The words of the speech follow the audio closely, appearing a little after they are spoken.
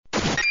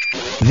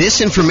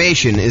This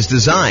information is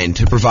designed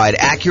to provide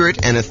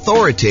accurate and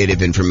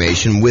authoritative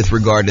information with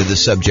regard to the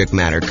subject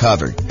matter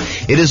covered.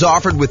 It is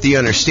offered with the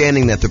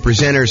understanding that the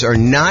presenters are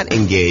not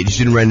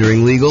engaged in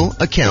rendering legal,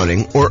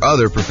 accounting, or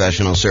other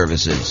professional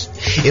services.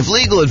 If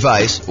legal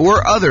advice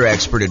or other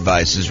expert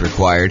advice is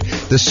required,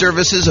 the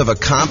services of a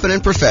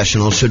competent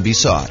professional should be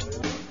sought.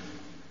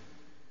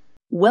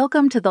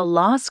 Welcome to the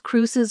Las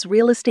Cruces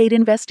Real Estate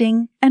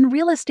Investing and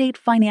Real Estate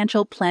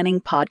Financial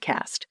Planning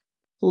Podcast.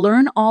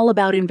 Learn all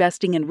about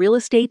investing in real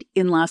estate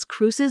in Las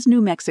Cruces, New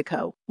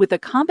Mexico, with a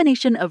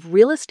combination of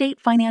real estate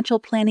financial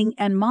planning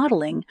and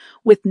modeling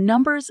with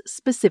numbers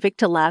specific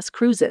to Las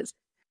Cruces,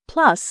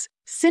 plus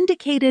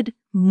syndicated,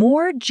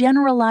 more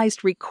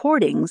generalized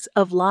recordings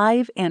of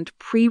live and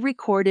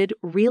pre-recorded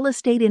real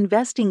estate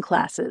investing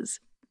classes,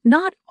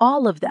 not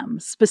all of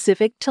them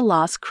specific to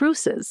Las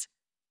Cruces.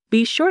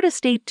 Be sure to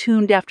stay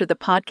tuned after the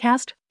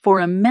podcast for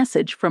a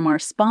message from our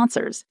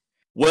sponsors.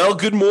 Well,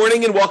 good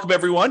morning and welcome,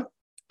 everyone.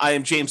 I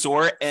am James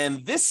Orr,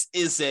 and this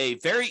is a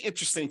very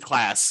interesting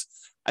class.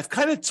 I've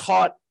kind of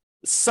taught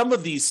some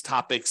of these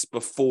topics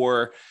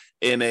before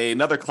in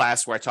another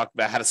class where I talked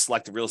about how to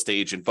select a real estate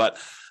agent, but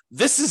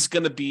this is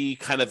going to be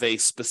kind of a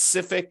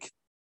specific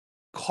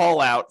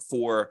call out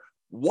for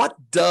what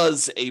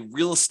does a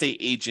real estate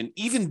agent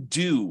even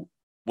do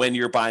when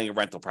you're buying a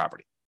rental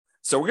property.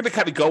 So we're going to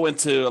kind of go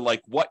into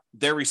like what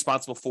they're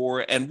responsible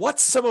for and what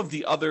some of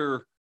the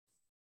other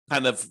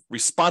kind of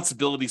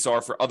responsibilities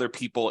are for other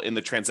people in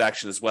the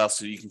transaction as well,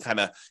 so you can kind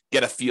of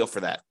get a feel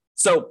for that.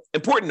 So,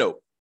 important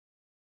note,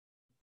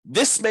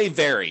 this may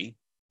vary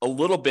a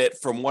little bit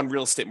from one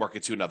real estate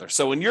market to another.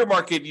 So in your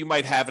market, you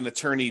might have an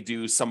attorney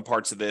do some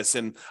parts of this.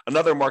 In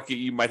another market,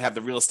 you might have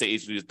the real estate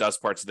agent who does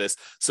parts of this.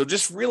 So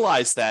just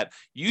realize that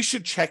you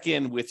should check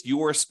in with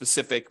your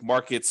specific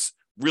market's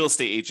real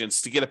estate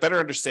agents to get a better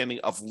understanding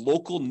of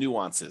local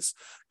nuances,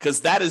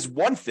 because that is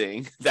one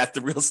thing that the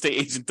real estate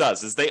agent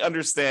does, is they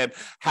understand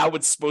how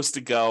it's supposed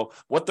to go,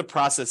 what the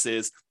process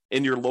is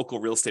in your local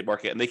real estate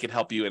market, and they can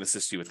help you and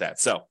assist you with that.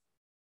 So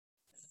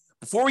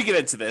before we get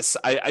into this,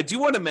 I do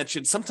want to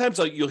mention, sometimes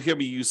you'll hear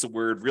me use the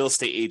word real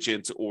estate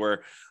agent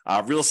or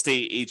real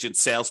estate agent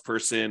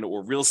salesperson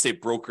or real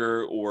estate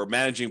broker or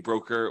managing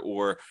broker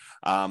or,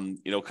 kind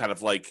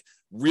of like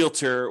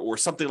realtor or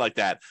something like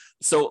that.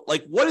 So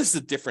like, what is the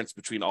difference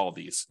between all of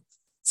these?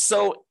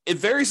 So it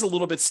varies a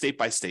little bit state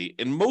by state.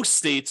 In most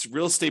states,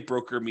 real estate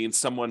broker means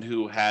someone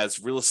who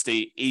has real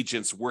estate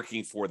agents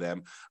working for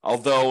them.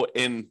 Although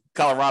in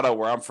Colorado,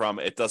 where I'm from,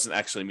 it doesn't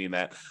actually mean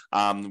that.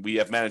 We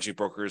have managing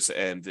brokers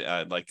and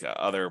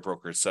other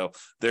brokers. So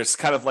there's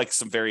kind of like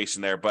some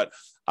variation there. But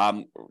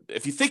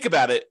if you think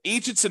about it,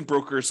 agents and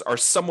brokers are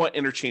somewhat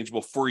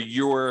interchangeable for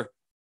your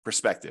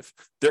perspective.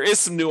 There is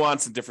some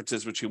nuance and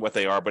differences between what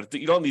they are, but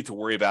you don't need to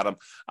worry about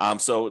them.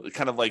 So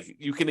kind of like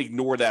you can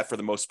ignore that for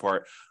the most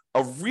part.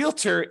 A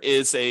realtor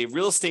is a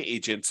real estate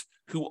agent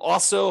who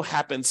also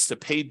happens to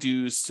pay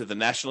dues to the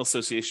National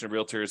Association of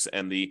Realtors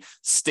and the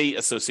State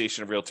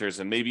Association of Realtors,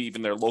 and maybe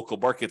even their local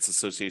markets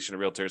association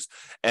of realtors.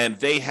 And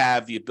they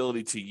have the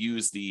ability to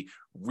use the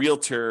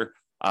realtor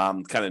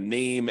kind of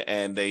name,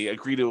 and they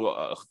agree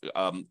to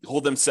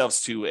hold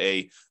themselves to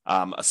a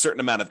certain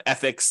amount of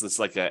ethics. It's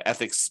like an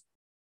ethics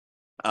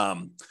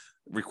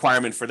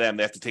requirement for them.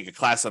 They have to take a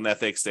class on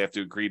ethics. They have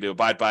to agree to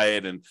abide by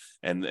it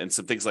and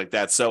some things like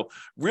that. So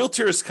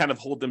realtors kind of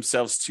hold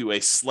themselves to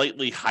a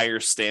slightly higher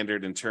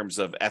standard in terms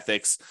of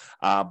ethics,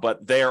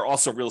 but they are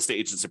also real estate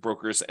agents and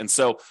brokers. And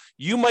so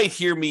you might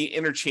hear me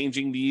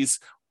interchanging these.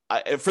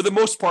 For the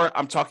most part,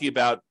 I'm talking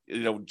about,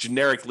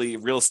 generically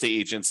real estate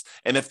agents.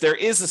 And if there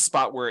is a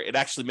spot where it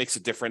actually makes a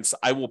difference,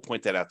 I will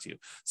point that out to you.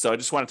 So I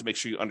just wanted to make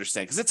sure you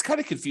understand, because it's kind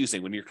of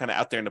confusing when you're kind of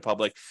out there in the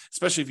public,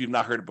 especially if you've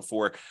not heard it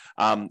before.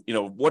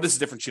 What is the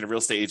difference between a real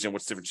estate agent?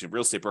 What's the difference between a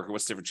real estate broker?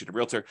 What's the difference between a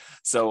realtor?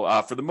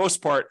 So for the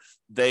most part,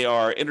 they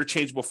are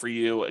interchangeable for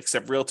you,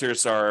 except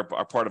realtors are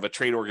part of a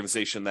trade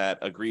organization that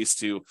agrees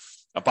to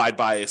abide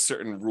by a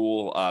certain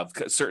rule, a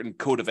certain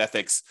code of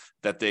ethics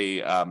that they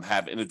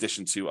have in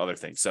addition to other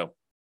things. So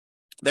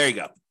there you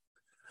go.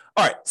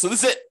 All right, so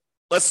this is it.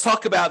 Let's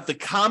talk about the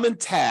common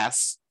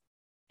tasks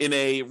in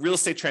a real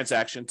estate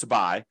transaction to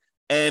buy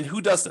and who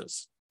does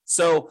those.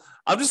 So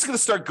I'm just going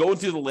to start going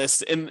through the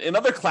list. In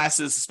other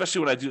classes,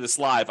 especially when I do this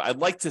live, I'd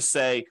like to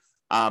say,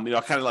 kind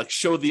of like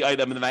show the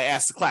item and then I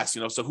ask the class,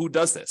 so who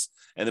does this?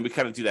 And then we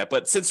kind of do that.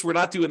 But since we're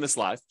not doing this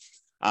live,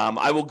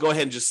 I will go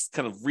ahead and just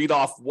kind of read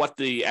off what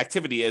the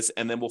activity is,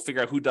 and then we'll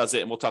figure out who does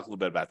it, and we'll talk a little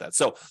bit about that.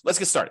 So let's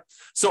get started.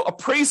 So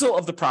appraisal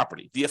of the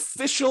property, the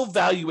official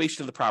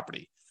valuation of the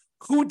property.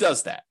 Who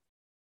does that?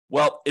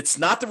 Well, it's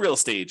not the real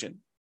estate agent.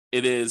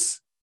 It is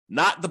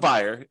not the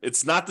buyer.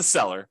 It's not the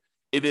seller.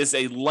 It is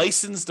a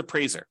licensed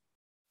appraiser.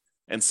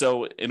 And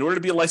so in order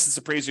to be a licensed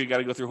appraiser, you got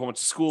to go through a whole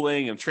bunch of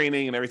schooling and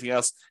training and everything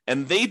else.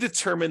 And they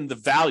determine the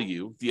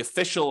value, the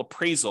official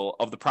appraisal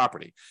of the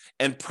property.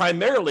 And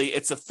primarily,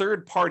 it's a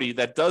third party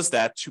that does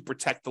that to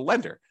protect the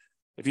lender.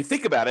 If you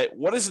think about it,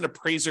 what is an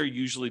appraiser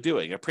usually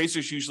doing? An appraiser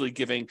is usually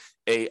giving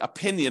an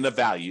opinion of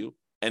value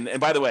And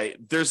by the way,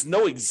 there's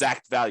no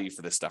exact value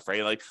for this stuff,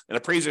 right? Like an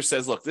appraiser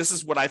says, look, this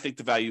is what I think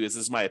the value is.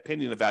 This is my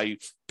opinion of value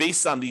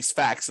based on these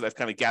facts that I've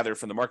kind of gathered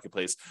from the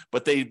marketplace.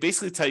 But they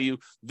basically tell you,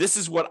 this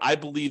is what I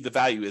believe the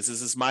value is.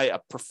 This is my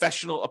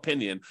professional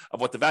opinion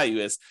of what the value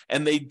is.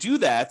 And they do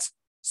that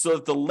so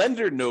that the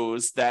lender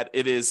knows that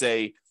it is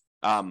a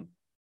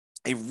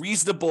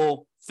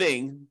reasonable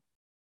thing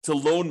to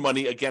loan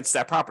money against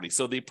that property.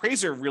 So the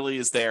appraiser really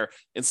is there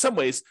in some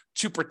ways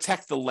to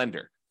protect the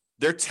lender.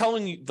 They're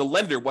telling the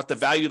lender what the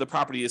value of the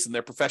property is in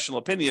their professional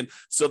opinion,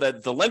 so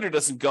that the lender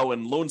doesn't go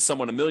and loan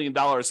someone $1 million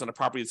on a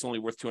property that's only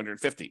worth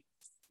 $250,000.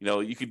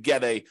 You could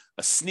get a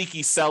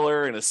sneaky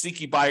seller and a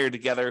sneaky buyer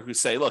together who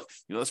say, look,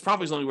 this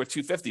property is only worth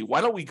 $250,000.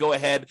 Why don't we go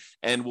ahead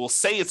and we'll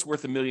say it's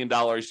worth $1 million.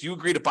 You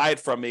agree to buy it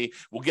from me.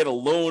 We'll get a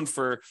loan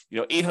for,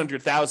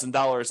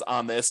 $800,000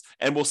 on this,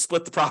 and we'll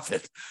split the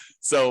profit.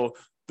 So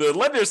the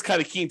lender is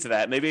kind of keen to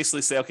that. And they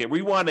basically say, okay,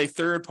 we want a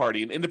third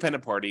party, an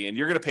independent party, and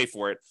you're going to pay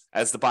for it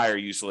as the buyer,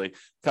 usually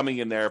coming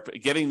in there,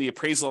 getting the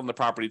appraisal on the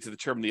property to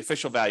determine the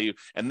official value.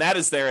 And that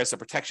is there as a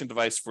protection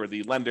device for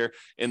the lender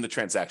in the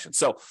transaction.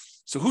 So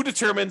who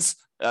determines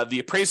the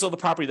appraisal of the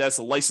property? That's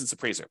a licensed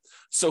appraiser.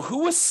 So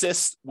who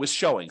assists with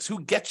showings?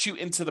 Who gets you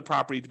into the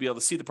property to be able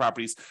to see the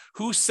properties?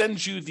 Who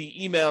sends you the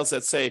emails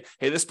that say,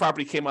 hey, this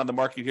property came on the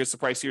market. Here's the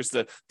price. Here's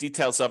the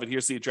details of it.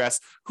 Here's the address.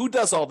 Who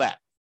does all that?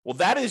 Well,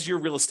 that is your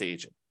real estate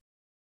agent.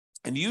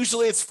 And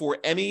usually it's for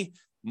any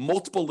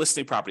multiple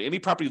listing property, any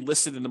property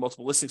listed in the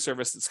multiple listing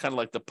service. It's kind of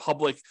like the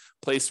public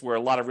place where a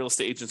lot of real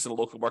estate agents in the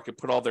local market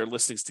put all their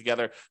listings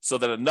together so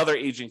that another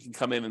agent can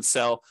come in and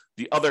sell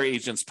the other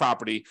agent's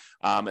property.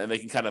 And they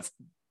can kind of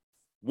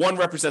one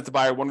represent the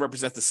buyer, one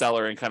represent the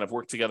seller, and kind of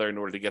work together in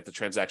order to get the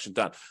transaction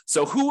done.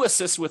 So who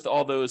assists with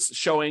all those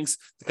showings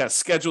to kind of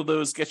schedule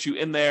those, get you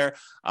in there,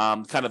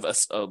 kind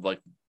of like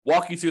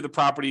walk you through the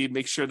property,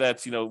 make sure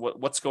that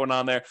what's going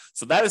on there.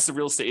 So that is the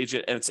real estate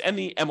agent, and it's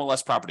any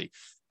MLS property.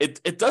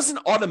 It doesn't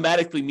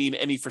automatically mean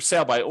any for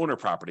sale by owner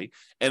property,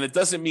 and it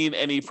doesn't mean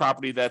any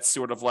property that's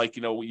sort of like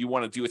you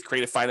want to do with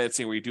creative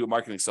financing where you do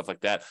marketing, stuff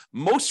like that.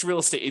 Most real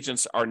estate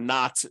agents are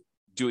not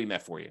doing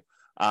that for you.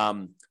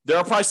 There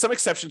are probably some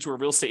exceptions where a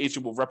real estate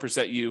agent will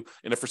represent you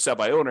in a for sale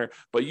by owner,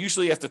 but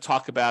usually you have to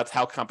talk about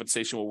how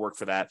compensation will work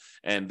for that,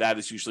 and that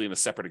is usually in a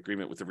separate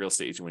agreement with the real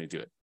estate agent when you do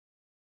it.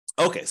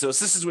 Okay, so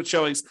assistance with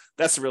showings,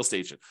 that's the real estate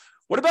agent.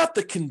 What about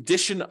the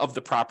condition of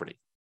the property?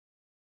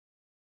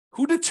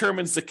 Who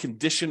determines the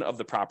condition of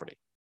the property?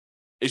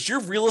 Is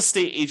your real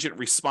estate agent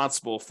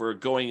responsible for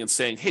going and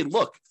saying, hey,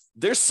 look,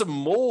 there's some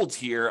mold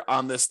here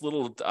on this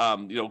little,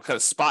 kind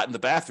of spot in the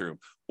bathroom?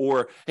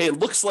 Or, hey, it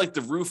looks like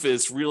the roof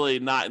is really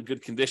not in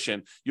good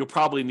condition. You'll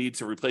probably need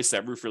to replace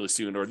that roof really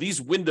soon. Or these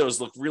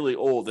windows look really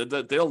old.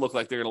 They'll look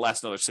like they're going to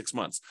last another 6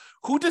 months.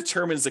 Who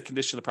determines the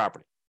condition of the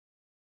property?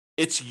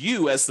 It's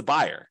you as the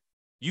buyer.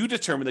 You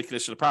determine the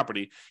condition of the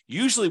property,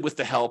 usually with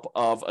the help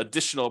of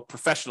additional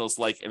professionals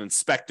like an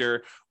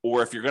inspector,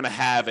 or if you're going to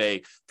have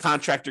a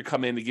contractor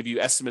come in to give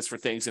you estimates for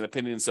things and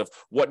opinions of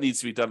what needs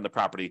to be done in the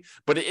property.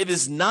 But it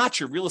is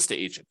not your real estate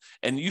agent.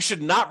 And you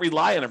should not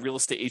rely on a real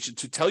estate agent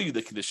to tell you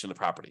the condition of the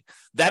property.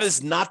 That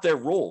is not their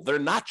role. They're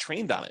not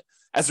trained on it.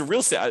 As a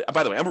real estate,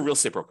 by the way, I'm a real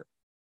estate broker.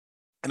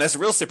 And as a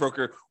real estate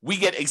broker, we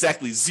get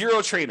exactly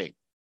zero training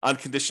on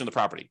condition of the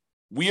property.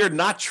 We are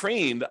not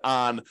trained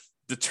on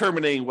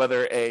determining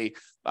whether a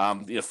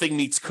thing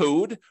meets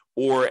code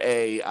or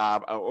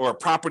a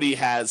property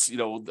has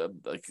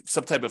like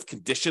some type of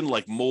condition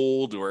like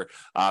mold or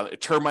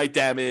termite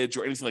damage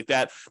or anything like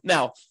that.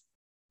 Now,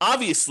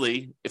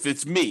 obviously, if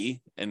it's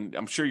me, and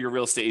I'm sure your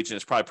real estate agent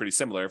is probably pretty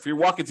similar, if you're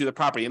walking through the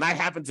property and I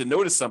happen to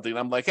notice something, and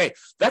I'm like, hey,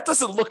 that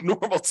doesn't look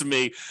normal to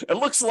me. It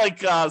looks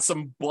like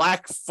some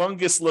black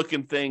fungus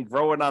looking thing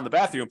growing on the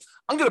bathroom.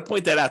 I'm going to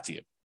point that out to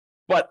you.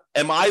 But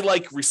am I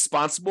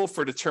responsible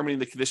for determining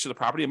the condition of the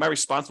property? Am I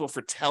responsible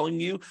for telling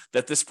you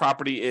that this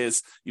property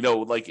is,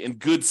 in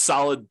good,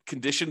 solid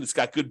condition? It's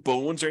got good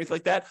bones or anything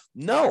like that?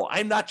 No,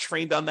 I'm not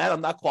trained on that.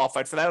 I'm not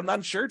qualified for that. I'm not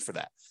insured for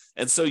that.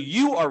 And so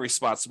you are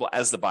responsible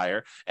as the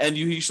buyer, and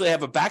you usually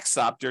have a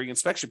backstop during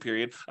inspection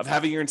period of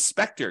having your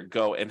inspector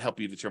go and help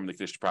you determine the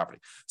condition of the property.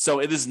 So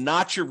it is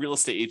not your real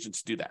estate agent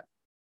to do that.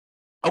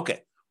 Okay,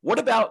 what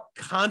about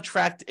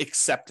contract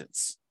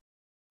acceptance?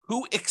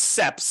 Who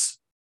accepts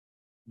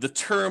the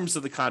terms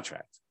of the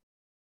contract?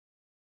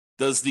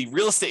 Does the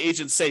real estate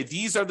agent say,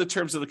 these are the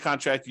terms of the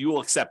contract, you will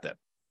accept them?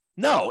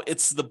 No,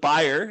 it's the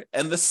buyer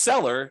and the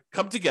seller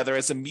come together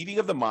as a meeting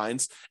of the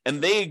minds,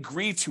 and they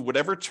agree to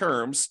whatever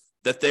terms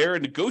that they're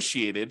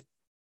negotiated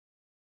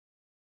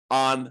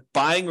on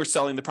buying or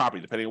selling the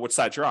property, depending on which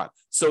side you're on.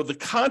 So the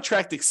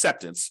contract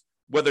acceptance,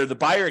 whether the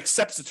buyer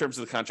accepts the terms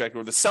of the contract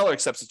or the seller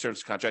accepts the terms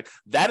of the contract,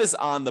 that is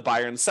on the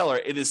buyer and the seller.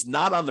 It is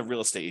not on the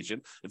real estate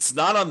agent. It's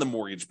not on the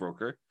mortgage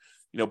broker.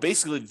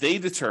 Basically they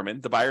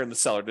determine, the buyer and the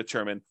seller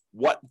determine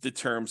what the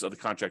terms of the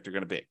contract are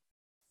going to be.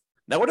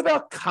 Now, what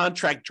about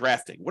contract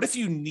drafting? What if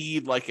you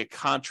need a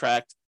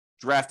contract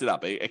drafted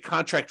up, a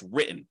contract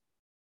written,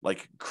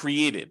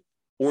 created,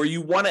 or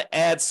you want to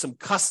add some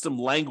custom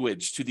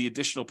language to the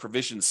additional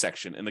provisions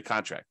section in the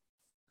contract?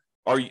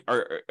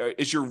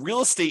 Is your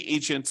real estate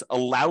agent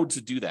allowed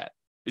to do that?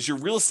 Is your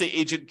real estate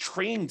agent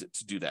trained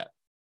to do that?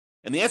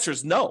 And the answer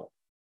is no.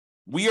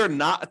 We are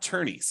not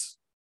attorneys.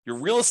 Your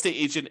real estate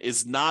agent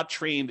is not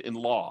trained in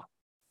law.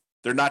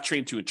 They're not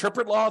trained to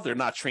interpret law. They're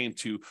not trained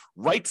to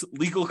write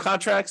legal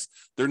contracts.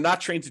 They're not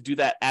trained to do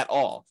that at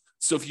all.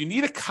 So if you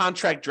need a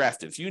contract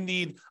drafted, if you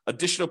need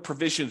additional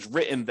provisions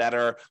written that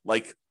are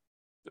like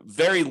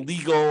very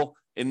legal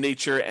in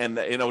nature, and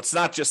it's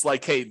not just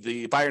like, hey,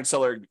 the buyer and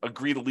seller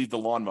agree to leave the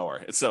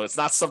lawnmower. So it's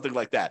not something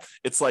like that.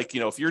 It's like,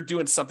 if you're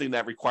doing something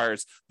that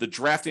requires the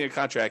drafting of a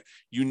contract,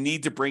 you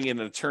need to bring in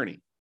an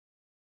attorney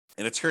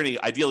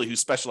ideally who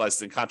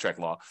specializes in contract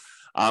law,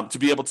 to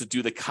be able to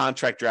do the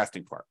contract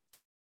drafting part.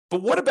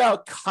 But what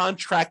about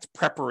contract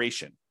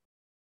preparation?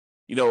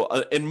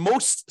 In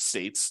most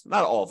states,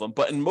 not all of them,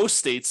 but in most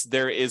states,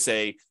 there is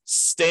a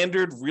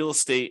standard real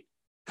estate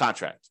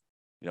contract.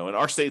 In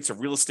our state,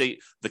 it's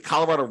the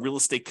Colorado Real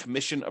Estate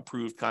Commission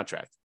approved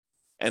contract.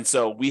 And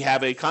so we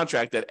have a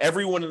contract that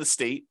everyone in the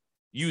state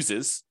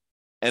uses.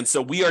 And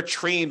so we are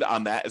trained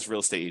on that as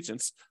real estate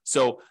agents.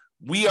 So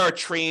we are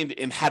trained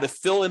in how to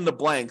fill in the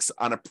blanks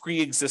on a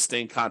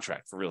pre-existing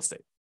contract for real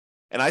estate.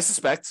 And I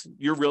suspect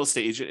your real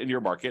estate agent in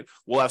your market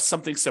will have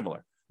something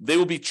similar. They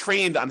will be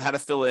trained on how to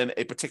fill in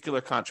a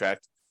particular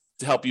contract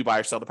to help you buy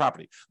or sell the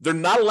property. They're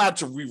not allowed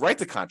to rewrite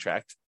the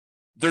contract.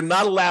 They're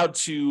not allowed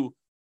to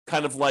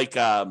kind of like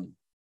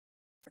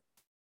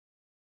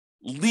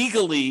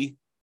legally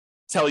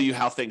tell you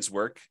how things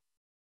work.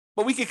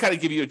 But we can kind of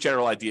give you a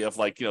general idea of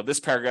like, this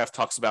paragraph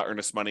talks about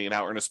earnest money and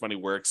how earnest money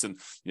works. And,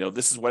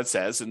 this is what it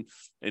says. And,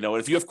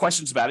 if you have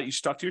questions about it, you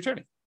should talk to your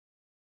attorney.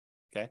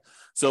 Okay.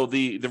 So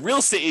the real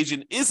estate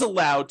agent is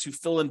allowed to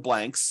fill in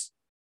blanks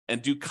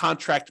and do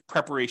contract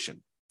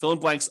preparation, fill in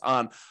blanks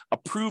on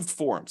approved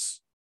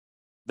forms.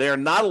 They are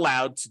not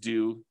allowed to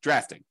do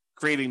drafting,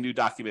 creating new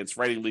documents,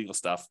 writing legal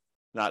stuff.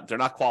 They're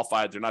not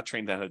qualified. They're not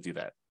trained on how to do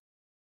that.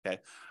 Okay.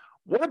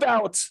 What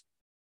about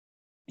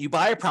you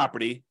buy a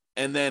property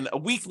and then a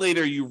week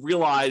later you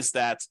realize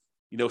that,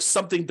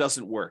 something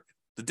doesn't work.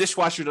 The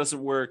dishwasher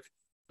doesn't work.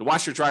 The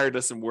washer dryer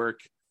doesn't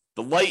work.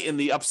 The light in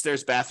the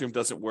upstairs bathroom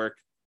doesn't work.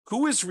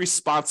 Who is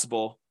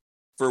responsible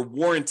for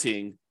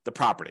warranting the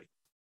property?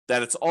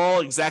 That it's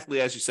all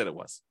exactly as you said it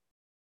was.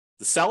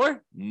 The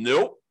seller?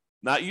 Nope,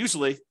 not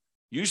usually.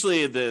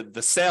 Usually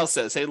the sale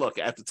says, hey, look,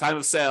 at the time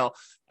of sale,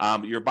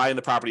 you're buying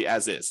the property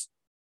as is.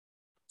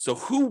 So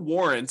who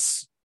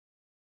warrants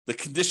the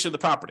condition of the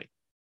property?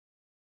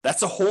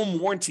 That's a home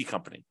warranty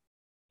company.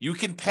 You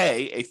can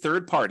pay a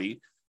third party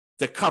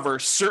to cover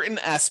certain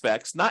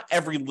aspects, not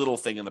every little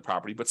thing in the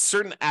property, but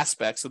certain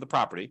aspects of the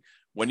property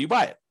when you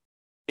buy it.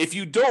 If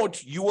you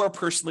don't, you are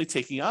personally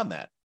taking on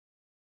that.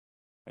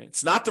 Right?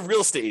 It's not the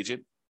real estate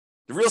agent.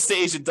 The real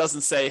estate agent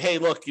doesn't say, hey,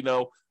 look,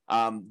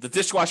 the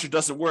dishwasher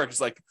doesn't work.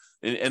 It's like,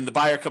 and the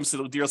buyer comes to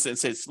the dealer and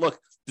says, look,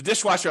 the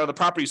dishwasher on the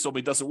property you sold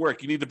me doesn't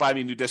work. You need to buy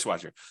me a new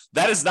dishwasher.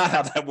 That is not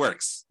how that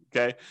works.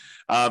 Okay.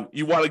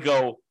 You want to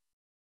go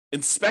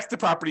inspect the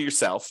property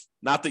yourself.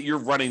 Not that you're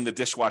running the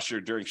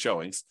dishwasher during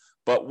showings,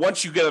 but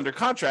once you get under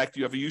contract,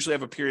 you usually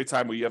have a period of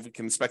time where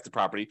can inspect the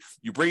property.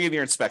 You bring in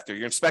your inspector.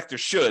 Your inspector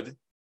should,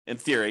 in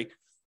theory,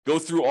 go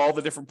through all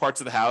the different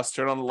parts of the house,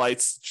 turn on the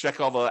lights, check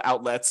all the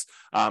outlets,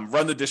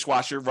 run the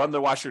dishwasher, run the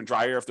washer and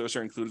dryer if those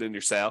are included in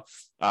your sale,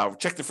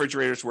 check the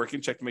refrigerator's working,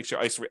 check to make sure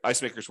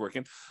ice maker's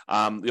working.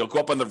 Go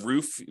up on the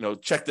roof,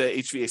 check the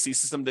HVAC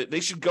system.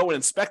 They should go and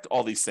inspect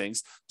all these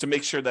things to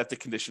make sure that the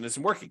condition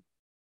isn't working.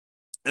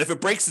 And if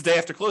it breaks the day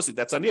after closing,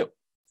 that's on you,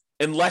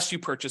 unless you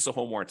purchase a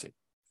home warranty.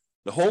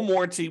 The home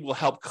warranty will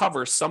help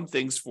cover some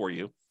things for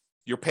you.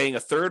 You're paying a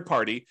third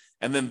party,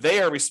 and then they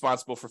are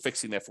responsible for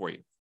fixing that for you.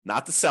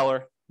 Not the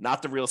seller,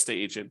 not the real estate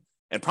agent,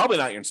 and probably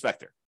not your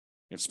inspector.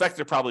 Your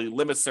inspector probably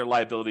limits their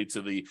liability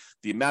to the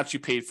amount you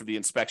paid for the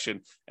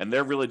inspection, and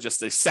they're really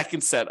just a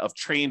second set of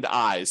trained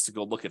eyes to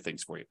go look at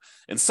things for you.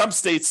 In some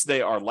states,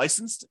 they are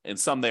licensed, and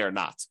some they are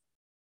not.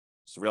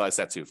 So realize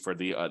that too for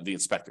the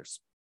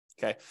inspectors.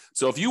 Okay,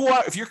 so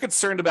if you're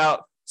concerned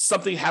about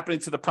something happening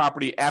to the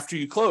property after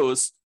you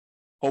close,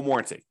 home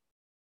warranty.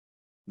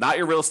 Not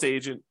your real estate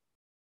agent,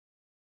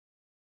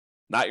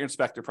 not your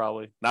inspector,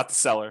 probably not the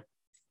seller.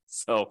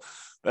 So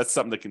that's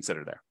something to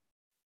consider there.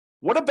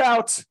 What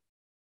about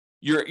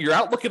you're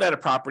out looking at a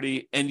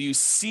property and you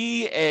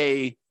see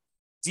a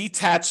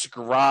detached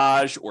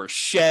garage or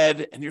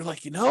shed, and you're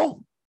like, the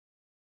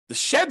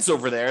shed's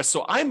over there,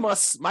 so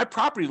my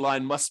property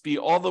line must be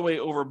all the way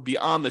over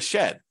beyond the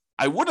shed.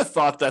 I would have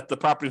thought that the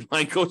property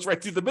line goes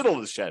right through the middle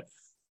of the shed.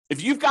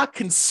 If you've got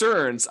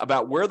concerns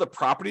about where the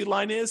property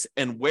line is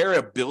and where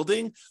a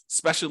building,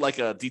 especially like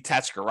a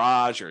detached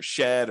garage or a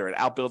shed or an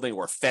outbuilding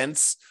or a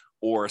fence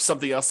or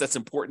something else that's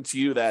important to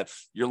you, that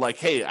you're like,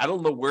 hey, I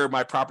don't know where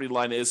my property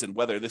line is and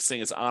whether this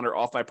thing is on or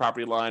off my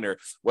property line, or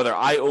whether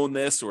I own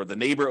this or the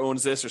neighbor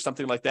owns this or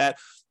something like that,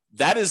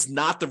 that is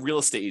not the real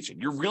estate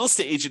agent. Your real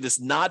estate agent is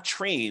not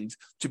trained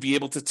to be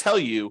able to tell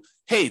you,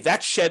 hey,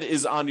 that shed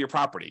is on your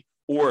property,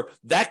 or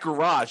that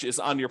garage is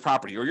on your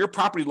property, or your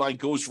property line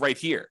goes right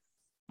here.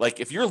 Like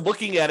if you're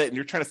looking at it and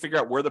you're trying to figure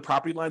out where the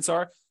property lines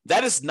are,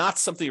 that is not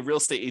something a real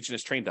estate agent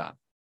is trained on.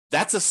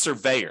 That's a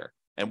surveyor.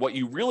 And what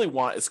you really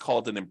want is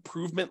called an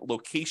improvement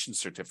location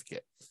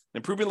certificate. An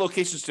improvement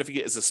location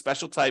certificate is a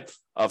special type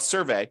of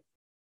survey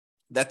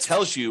that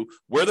tells you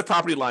where the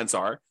property lines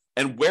are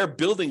and where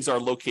buildings are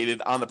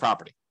located on the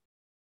property.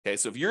 Okay,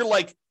 so if you're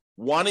like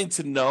wanting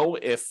to know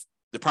if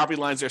the property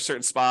lines are a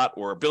certain spot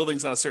or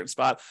buildings on a certain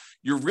spot,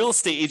 your real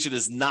estate agent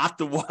is not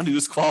the one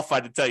who's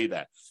qualified to tell you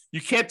that.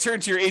 You can't turn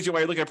to your agent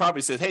while you're looking at property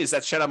and say, hey, is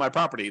that shed on my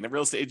property? And the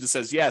real estate agent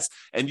says yes,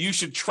 and you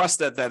should trust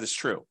that that is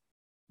true.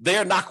 They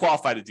are not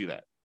qualified to do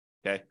that.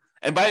 Okay.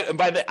 And by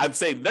that, I'm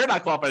saying they're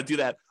not qualified to do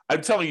that.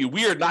 I'm telling you,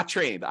 we are not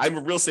trained. I'm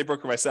a real estate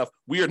broker myself.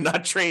 We are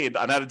not trained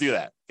on how to do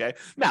that. Okay.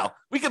 Now,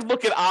 we can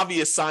look at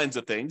obvious signs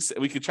of things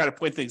and we can try to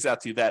point things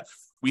out to you that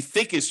we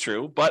think is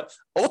true, but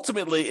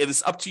ultimately it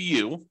is up to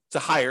you to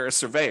hire a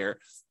surveyor.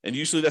 And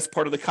usually that's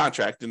part of the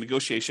contract, the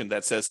negotiation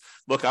that says,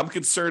 look, I'm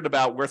concerned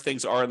about where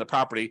things are in the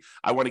property.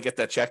 I want to get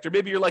that checked. Or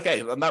maybe you're like, hey,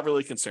 I'm not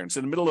really concerned. It's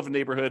in the middle of a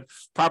neighborhood.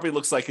 Property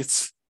looks like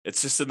it's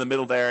just in the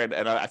middle there.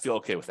 And I feel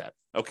okay with that.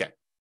 Okay.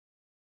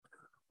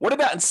 What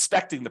about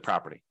inspecting the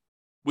property,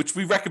 which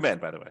we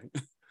recommend, by the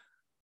way?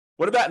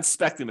 What about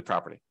inspecting the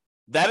property?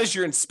 That is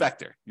your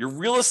inspector. Your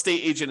real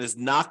estate agent is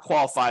not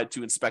qualified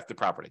to inspect the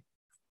property.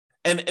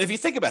 And if you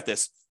think about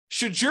this,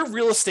 should your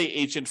real estate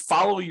agent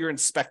follow your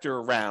inspector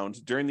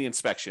around during the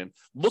inspection,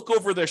 look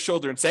over their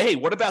shoulder and say, hey,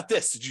 what about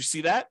this? Did you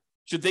see that?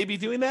 Should they be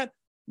doing that?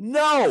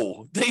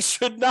 No, they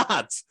should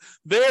not.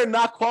 They're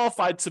not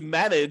qualified to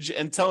manage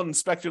and tell an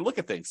inspector to look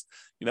at things.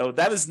 You know,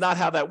 that is not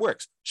how that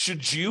works.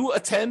 Should you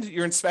attend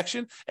your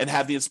inspection and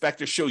have the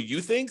inspector show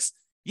you things?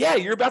 Yeah,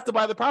 you're about to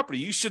buy the property.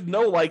 You should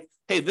know, like,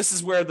 hey, this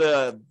is where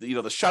the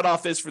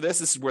shutoff is for this.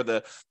 This is where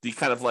the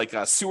kind of like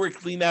sewer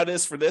clean out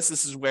is for this.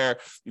 This is where,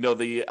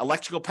 the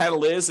electrical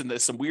panel is, and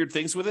there's some weird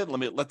things with it.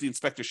 Let the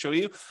inspector show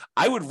you.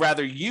 I would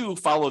rather you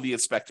follow the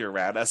inspector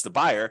around as the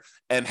buyer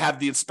and have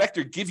the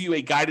inspector give you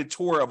a guided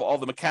tour of all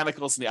the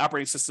mechanicals and the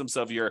operating systems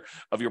of your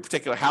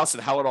particular house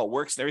and how it all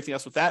works and everything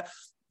else with that.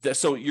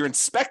 So your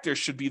inspector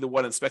should be the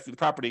one inspecting the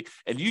property,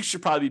 and you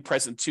should probably be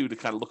present too to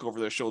kind of look over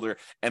their shoulder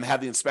and have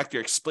the inspector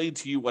explain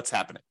to you what's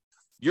happening.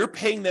 You're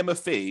paying them a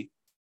fee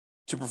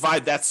to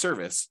provide that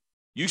service.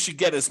 You should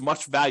get as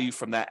much value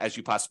from that as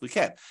you possibly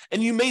can.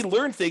 And you may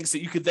learn things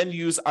that you could then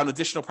use on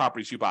additional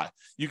properties you buy.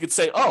 You could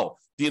say, oh,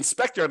 the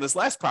inspector on this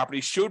last property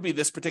showed me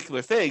this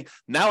particular thing.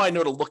 Now I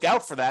know to look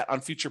out for that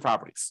on future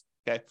properties.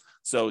 Okay.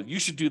 So you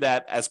should do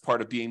that as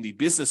part of being the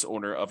business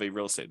owner of a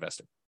real estate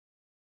investor.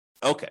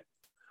 Okay.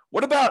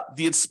 What about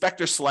the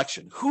inspector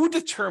selection? Who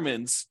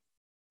determines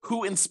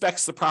who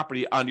inspects the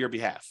property on your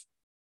behalf?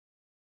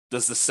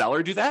 Does the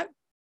seller do that?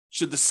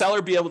 Should the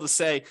seller be able to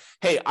say,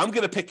 hey, I'm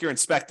going to pick your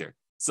inspector,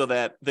 so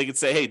that they can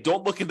say, hey,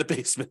 don't look in the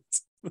basement?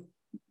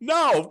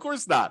 No, of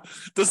course not.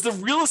 Does the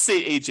real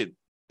estate agent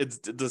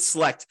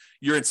select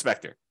your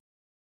inspector?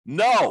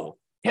 No.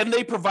 Can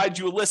they provide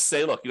you a list?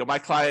 Say, look, my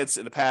clients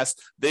in the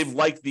past, they've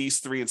liked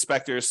these 3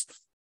 inspectors,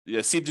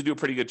 seem to do a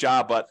pretty good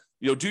job, but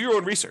do your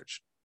own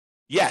research.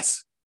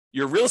 Yes.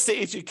 Your real estate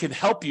agent can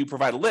help you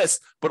provide a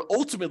list, but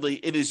ultimately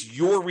it is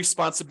your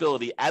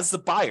responsibility as the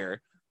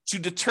buyer to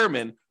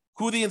determine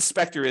who the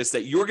inspector is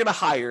that you're going to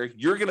hire,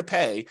 you're going to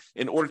pay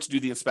in order to do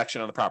the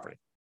inspection on the property.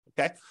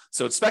 Okay.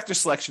 So inspector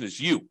selection is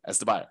you as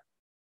the buyer.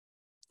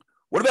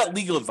 What about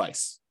legal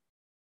advice?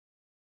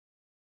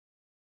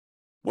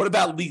 What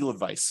about legal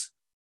advice?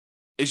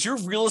 Is your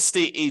real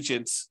estate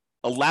agent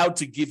allowed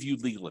to give you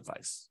legal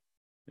advice?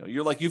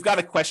 You're like, you've got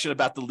a question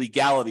about the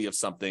legality of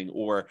something,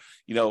 or,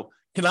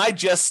 can I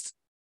just,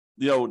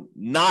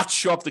 not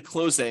show up to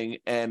closing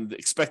and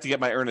expect to get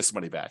my earnest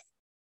money back?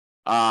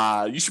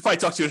 You should probably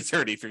talk to an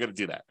attorney if you're going to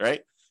do that,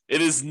 right?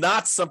 It is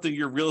not something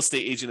your real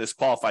estate agent is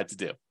qualified to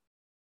do.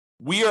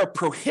 We are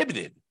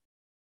prohibited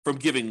from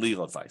giving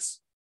legal advice.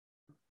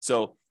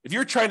 So if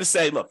you're trying to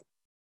say, look,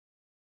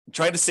 I'm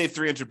trying to save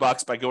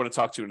 $300 by going to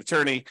talk to an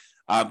attorney,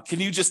 can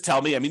you just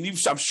tell me? I mean,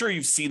 I'm sure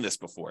you've seen this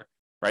before,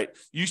 right?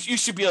 You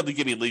should be able to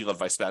give me legal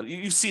advice about it.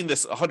 You've seen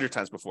this 100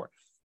 times before.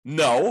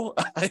 No,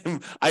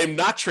 I am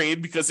not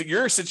trained, because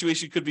your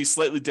situation could be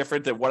slightly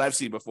different than what I've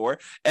seen before.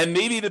 And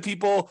maybe the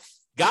people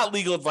got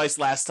legal advice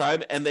last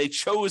time and they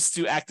chose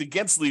to act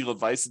against legal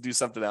advice and do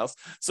something else.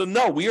 So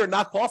no, we are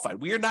not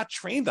qualified. We are not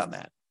trained on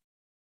that.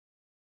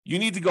 You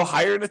need to go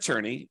hire an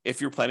attorney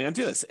if you're planning on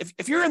doing this.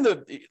 If you're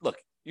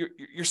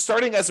you're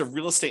starting as a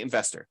real estate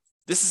investor.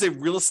 This is a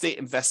real estate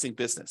investing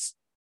business.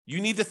 You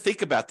need to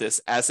think about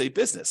this as a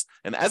business.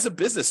 And as a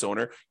business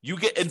owner, you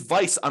get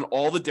advice on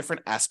all the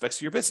different aspects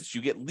of your business.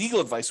 You get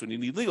legal advice when you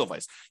need legal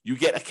advice. You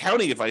get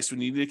accounting advice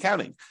when you need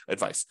accounting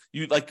advice.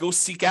 You go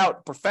seek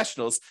out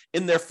professionals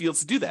in their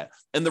fields to do that.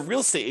 And the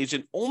real estate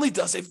agent only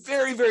does a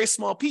very, very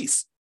small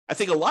piece. I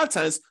think a lot of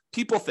times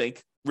people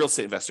think, real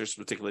estate investors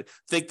particularly,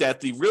 think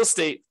that the real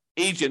estate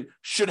agent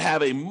should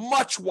have a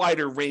much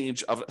wider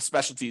range of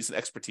specialties and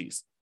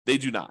expertise. They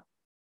do not.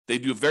 They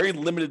do a very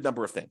limited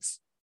number of things.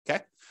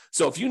 Okay.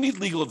 So if you need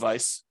legal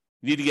advice,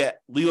 you need to get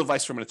legal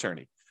advice from an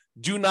attorney.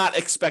 do not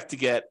expect to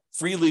get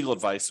free legal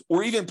advice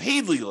or even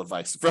paid legal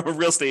advice from a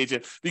real estate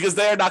agent because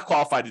they are not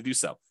qualified to do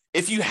so.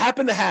 If you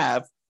happen to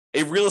have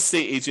a real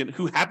estate agent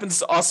who happens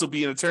to also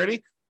be an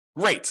attorney,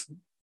 great.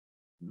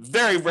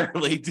 Very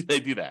rarely do they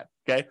do that,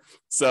 okay?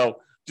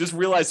 So just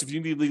realize if you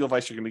need legal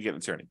advice, you're going to get an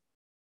attorney.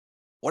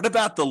 What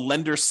about the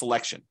lender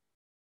selection?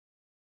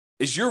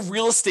 Is your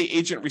real estate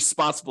agent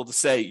responsible to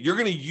say, you're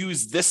going to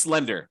use this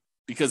lender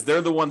because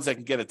they're the ones that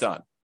can get it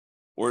done?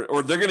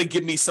 Or they're going to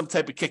give me some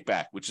type of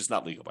kickback, which is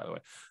not legal, by the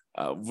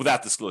way,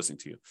 without disclosing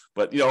to you.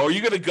 But, are you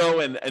going to go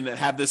and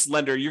have this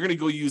lender, you're going to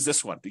go use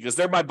this one because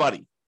they're my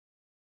buddy?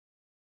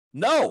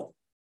 No,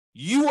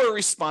 you are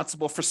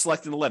responsible for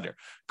selecting the lender.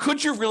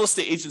 Could your real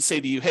estate agent say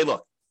to you, hey,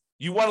 look,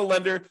 you want a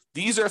lender?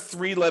 These are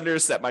 3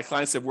 lenders that my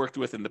clients have worked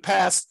with in the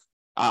past.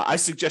 I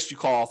suggest you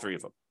call all 3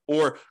 of them.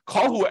 Or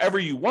call whoever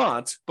you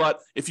want, but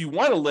if you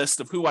want a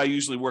list of who I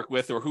usually work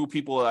with or who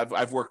people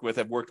I've worked with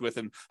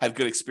and had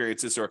good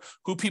experiences, or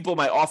who people in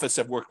my office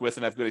have worked with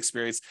and have good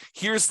experience,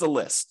 here's the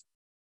list.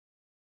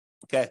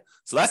 Okay,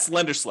 so that's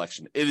lender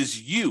selection. It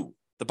is you,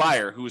 the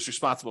buyer, who is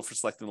responsible for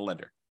selecting the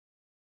lender.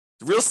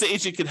 The real estate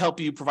agent can help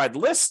you provide the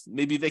list.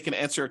 Maybe they can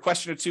answer a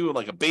question or two,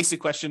 like a basic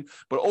question,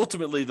 but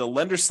ultimately the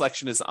lender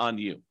selection is on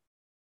you.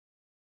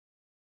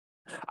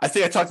 I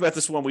think I talked about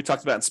this when we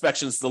talked about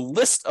inspections, the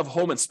list of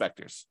home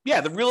inspectors.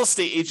 Yeah, the real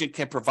estate agent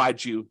can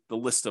provide you the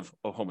list of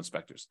home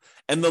inspectors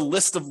and the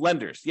list of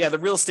lenders. Yeah, the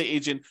real estate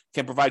agent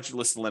can provide you a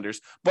list of lenders,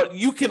 but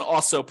you can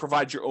also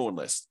provide your own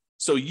list.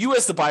 So you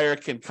as the buyer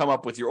can come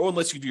up with your own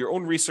list. You do your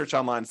own research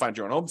online, find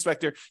your own home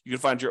inspector. You can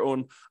find your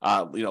own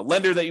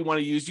lender that you want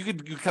to use. You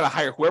kind of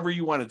hire whoever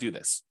you want to do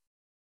this.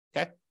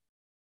 Okay.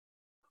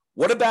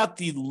 What about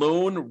the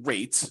loan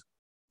rate,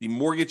 the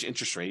mortgage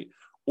interest rate,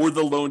 or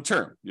the loan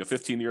term?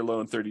 15-year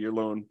loan, 30-year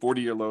loan,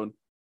 40-year loan.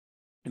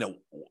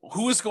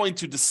 Who is going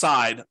to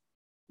decide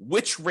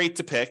which rate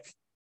to pick,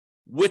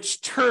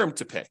 which term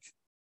to pick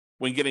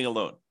when getting a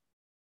loan?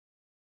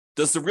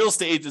 Does the real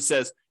estate agent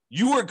says,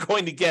 you are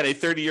going to get a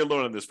 30-year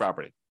loan on this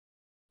property?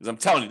 Because I'm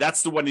telling you,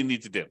 that's the one you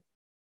need to do.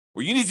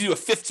 Or you need to do a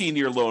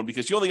 15-year loan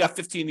because you only got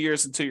 15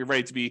 years until you're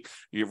ready to be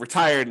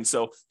retired. And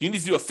so you need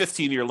to do a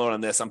 15-year loan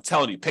on this. I'm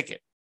telling you, pick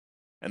it.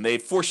 And they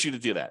force you to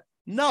do that.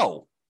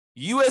 No,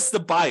 you as the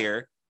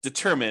buyer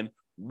determine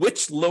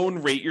which loan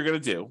rate you're going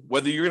to do,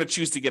 whether you're going to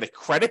choose to get a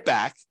credit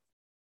back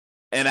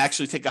and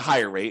actually take a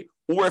higher rate,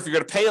 or if you're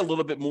going to pay a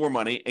little bit more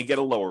money and get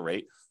a lower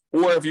rate,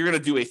 or if you're going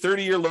to do a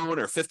 30-year loan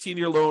or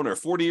 15-year loan or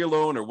 40-year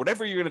loan or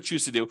whatever you're going to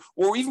choose to do,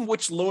 or even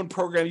which loan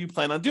program you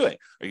plan on doing.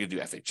 Are you going to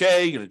do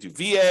FHA? You're going to do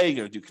VA? You're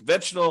going to do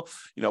conventional?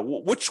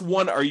 Which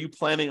one are you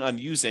planning on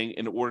using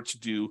in order to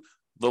do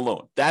the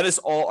loan? That is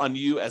all on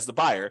you as the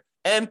buyer,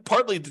 and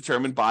partly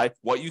determined by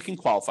what you can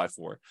qualify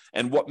for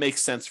and what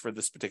makes sense for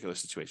this particular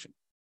situation.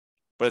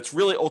 But it's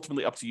really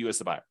ultimately up to you as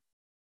the buyer.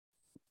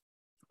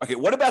 Okay,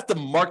 what about the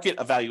market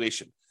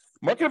evaluation?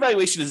 Market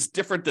evaluation is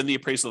different than the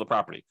appraisal of the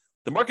property.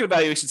 The market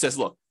evaluation says,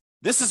 look,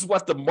 this is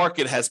what the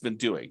market has been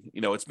doing.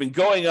 It's been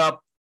going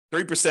up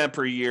 3%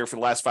 per year for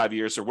the last 5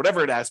 years or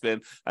whatever it has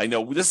been. I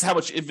know this is how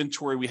much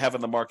inventory we have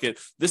in the market.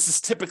 This is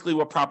typically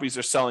what properties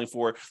are selling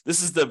for.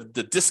 This is the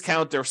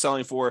discount they're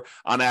selling for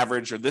on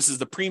average, or this is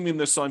the premium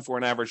they're selling for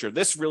on average, or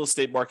this real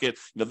estate market,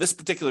 this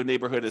particular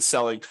neighborhood is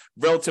selling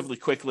relatively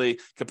quickly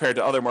compared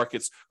to other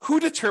markets. Who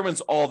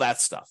determines all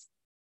that stuff?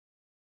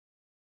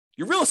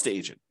 Your real estate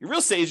agent. Your real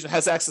estate agent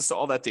has access to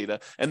all that data,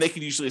 and they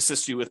can usually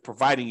assist you with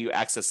providing you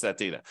access to that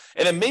data.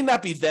 And it may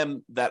not be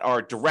them that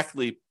are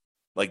directly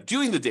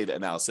doing the data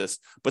analysis,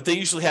 but they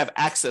usually have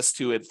access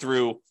to it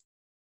through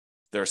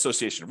their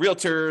association of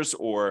realtors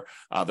or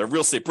their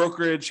real estate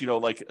brokerage.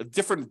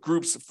 Different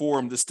groups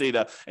form this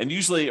data, and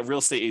usually a real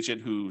estate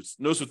agent who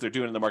knows what they're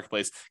doing in the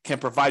marketplace can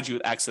provide you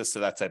with access to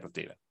that type of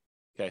data.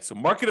 Okay, so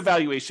market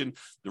evaluation,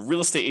 the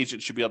real estate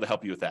agent should be able to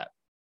help you with that.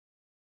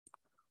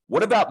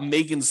 What about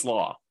Megan's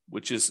Law,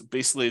 which is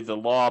basically the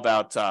law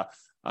about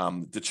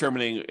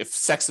determining if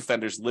sex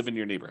offenders live in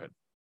your neighborhood?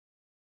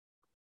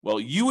 Well,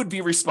 you would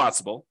be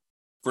responsible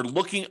for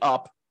looking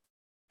up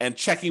and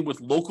checking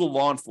with local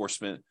law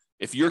enforcement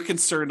if you're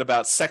concerned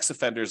about sex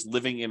offenders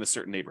living in a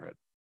certain neighborhood.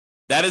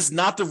 That is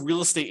not the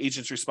real estate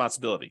agent's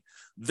responsibility.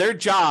 Their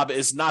job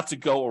is not to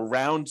go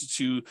around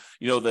to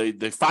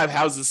the 5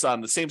 houses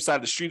on the same side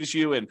of the street as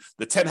you and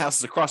the 10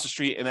 houses across the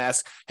street and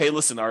ask, hey,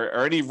 listen,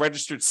 are any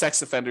registered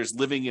sex offenders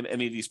living in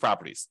any of these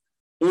properties?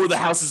 Or the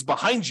houses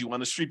behind you, on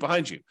the street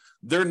behind you.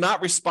 They're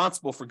not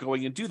responsible for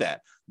going and do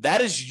that.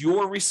 That is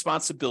your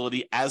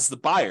responsibility as the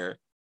buyer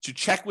to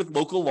check with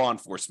local law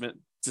enforcement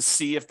to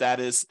see if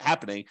that is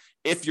happening,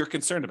 if you're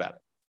concerned about it.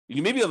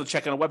 You may be able to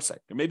check on a website.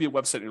 There may be a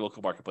website in your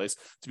local marketplace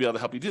to be able to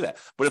help you do that.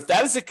 But if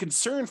that is a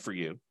concern for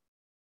you,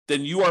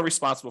 then you are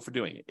responsible for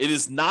doing it. It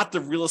is not the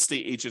real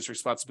estate agent's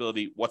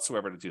responsibility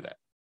whatsoever to do that.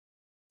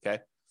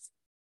 Okay?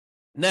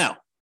 Now,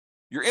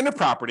 you're in a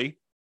property,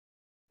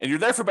 and you're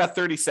there for about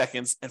 30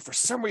 seconds, and for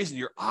some reason,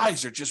 your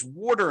eyes are just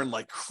watering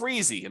like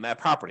crazy in that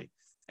property.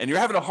 and you're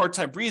having a hard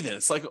time breathing.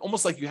 It's like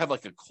almost like you have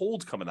like a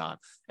cold coming on,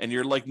 and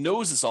your like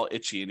nose is all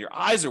itchy and your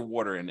eyes are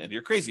watering and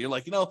you're crazy. You're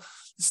like,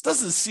 this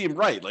doesn't seem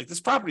right. Like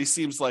this property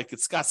seems like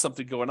it's got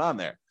something going on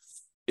there.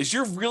 Is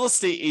your real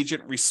estate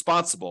agent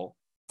responsible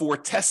for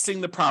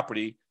testing the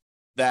property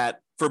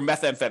for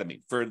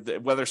methamphetamine,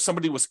 whether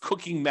somebody was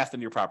cooking meth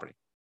in your property,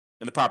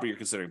 in the property you're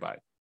considering buying?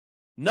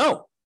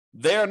 No,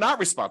 they are not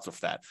responsible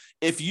for that.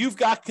 If you've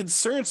got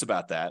concerns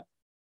about that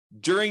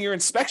during your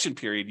inspection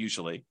period,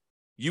 usually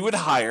you would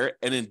hire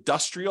an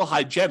industrial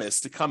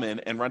hygienist to come in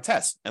and run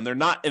tests, and they're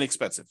not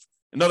inexpensive.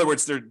 In other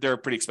words, they're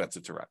pretty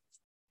expensive to run. I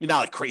mean, not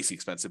like crazy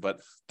expensive, but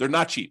they're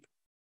not cheap.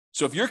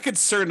 So if you're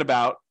concerned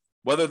about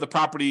whether the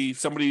property,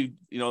 somebody,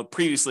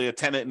 previously a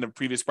tenant in the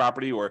previous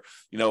property, or,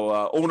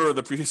 owner of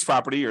the previous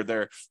property, or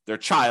their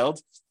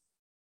child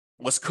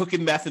was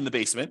cooking meth in the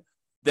basement,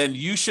 then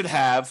you should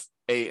have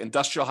a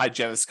industrial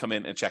hygienist come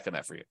in and check on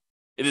that for you.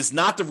 It is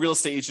not the real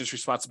estate agent's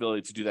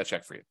responsibility to do that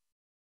check for you.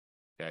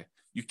 Okay.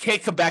 You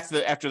can't come back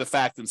after the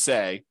fact and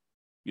say,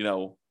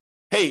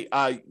 hey,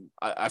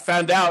 I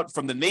found out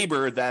from the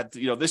neighbor that,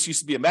 this used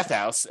to be a meth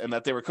house and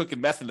that they were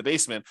cooking meth in the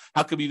basement.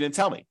 How come you didn't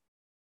tell me?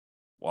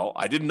 Well,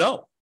 I didn't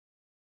know.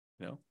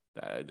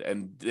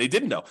 And they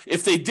didn't know.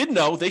 If they did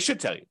know, they should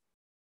tell you,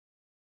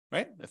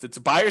 right? If it's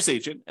a buyer's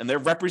agent and they're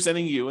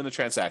representing you in the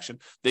transaction,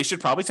 they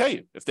should probably tell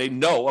you if they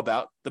know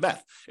about the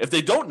meth. If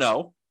they don't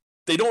know,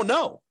 they don't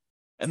know.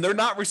 And they're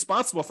not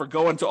responsible for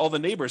going to all the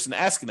neighbors and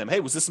asking them,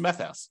 hey, was this a meth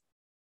house?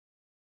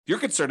 If you're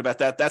concerned about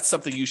that, that's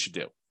something you should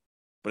do.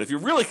 But if you're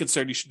really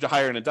concerned, you should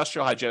hire an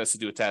industrial hygienist to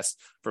do a test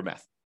for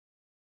meth.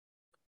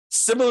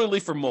 Similarly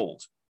for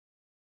mold.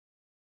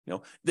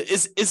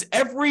 Is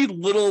every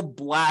little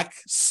black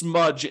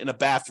smudge in a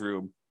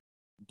bathroom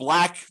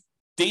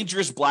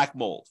dangerous black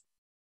mold?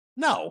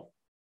 No.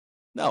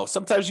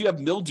 Sometimes you have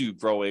mildew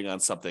growing on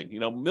something.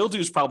 Mildew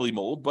is probably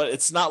mold, but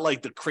it's not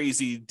like the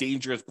crazy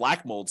dangerous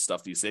black mold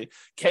stuff you see.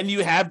 Could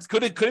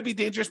it be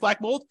dangerous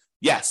black mold?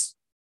 Yes.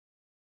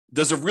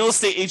 Does a real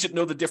estate agent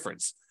know the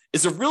difference?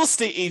 Is a real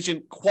estate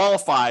agent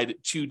qualified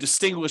to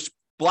distinguish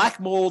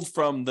black mold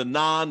from the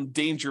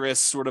non-dangerous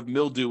sort of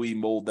mildewy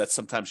mold that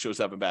sometimes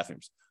shows up in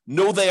bathrooms?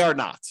 No, they are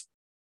not.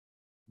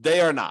 They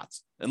are not.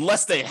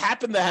 Unless they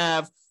happen to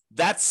have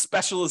that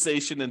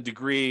specialization and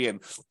degree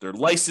and they're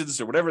licensed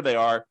or whatever they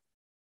are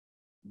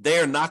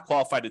not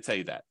qualified to tell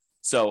you that.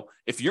 So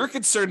if you're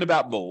concerned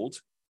about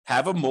mold,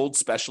 have a mold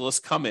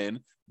specialist come in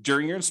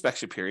during your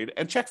inspection period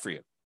and check for you.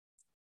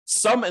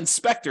 Some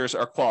inspectors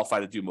are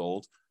qualified to do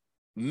mold.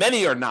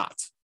 Many are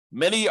not.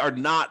 Many are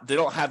not. They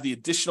don't have the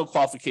additional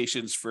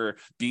qualifications for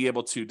being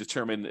able to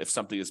determine if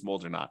something is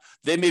mold or not.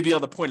 They may be able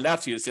to point it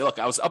out to you and say, look,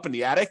 I was up in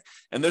the attic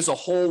and there's a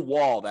whole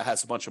wall that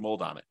has a bunch of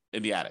mold on it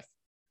in the attic.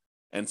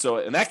 And so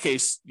in that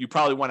case, you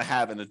probably want to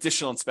have an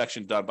additional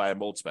inspection done by a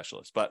mold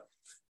specialist, but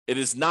it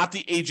is not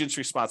the agent's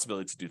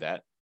responsibility to do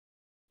that.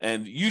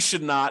 And you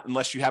should not,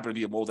 unless you happen to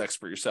be a mold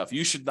expert yourself,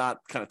 you should not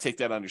kind of take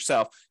that on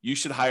yourself. You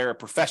should hire a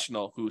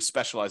professional who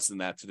specializes in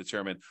that to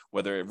determine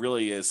whether it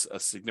really is a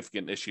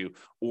significant issue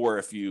or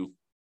if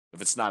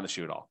it's not an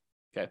issue at all.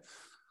 Okay.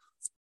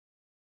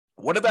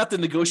 What about the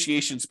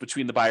negotiations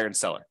between the buyer and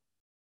seller?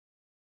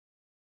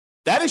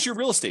 That is your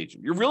real estate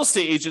agent. Your real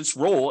estate agent's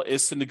role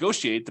is to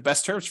negotiate the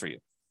best terms for you.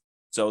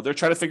 So they're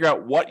trying to figure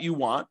out what you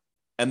want,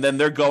 and then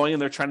they're going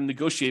and they're trying to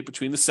negotiate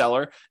between the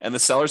seller and the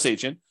seller's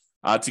agent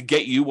to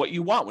get you what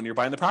you want when you're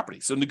buying the property.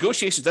 So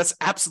negotiations, that's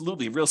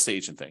absolutely a real estate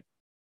agent thing.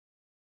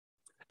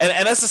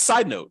 And as a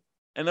side note,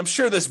 and I'm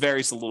sure this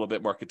varies a little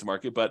bit market to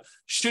market, but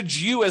should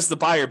you as the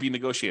buyer be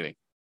negotiating?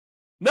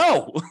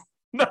 No,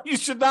 no, you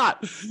should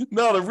not.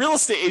 No, the real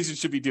estate agent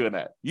should be doing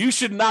that. You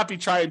should not be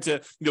trying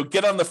to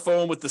get on the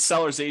phone with the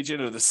seller's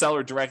agent or the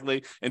seller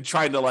directly and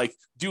trying to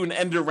do an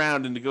end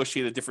around and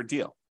negotiate a different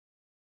deal.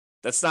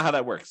 That's not how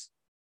that works.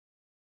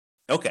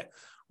 Okay,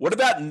 what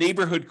about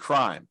neighborhood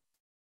crime?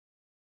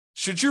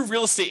 Should your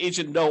real estate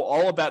agent know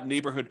all about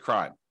neighborhood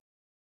crime?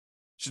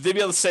 Should they be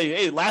able to say,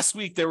 hey, last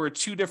week there were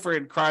 2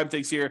 different crime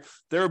things here.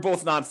 They were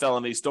both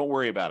non-felonies. Don't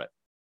worry about it.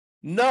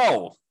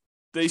 No,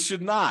 they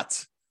should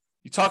not.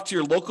 You talk to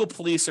your local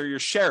police or your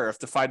sheriff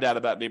to find out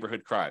about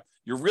neighborhood crime.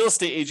 Your real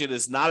estate agent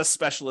is not a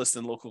specialist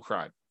in local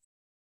crime.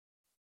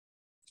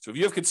 So if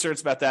you have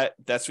concerns about that,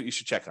 that's what you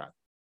should check on.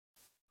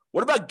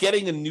 What about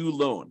getting a new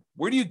loan?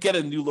 Where do you get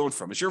a new loan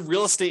from? Is your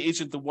real estate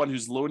agent the one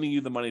who's loaning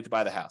you the money to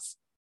buy the house?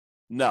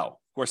 No,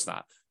 of course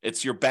not.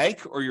 It's your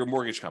bank or your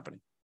mortgage company.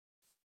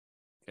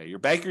 Okay, your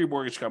bank or your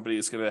mortgage company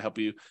is going to help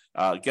you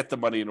get the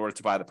money in order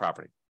to buy the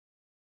property.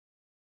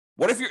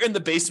 What if you're in the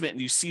basement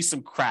and you see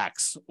some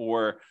cracks,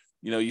 or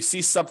you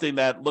see something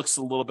that looks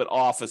a little bit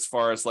off as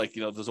far as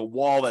there's a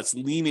wall that's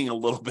leaning a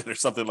little bit or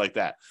something like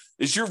that?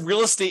 Is your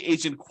real estate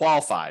agent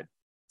qualified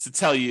to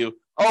tell you,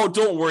 oh,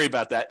 don't worry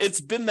about that, it's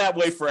been that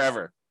way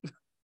forever?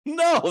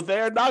 No,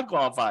 they are not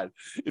qualified.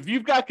 If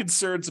you've got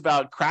concerns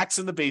about cracks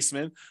in the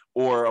basement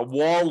or a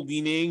wall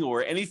leaning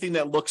or anything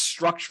that looks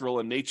structural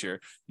in nature,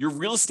 your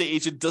real estate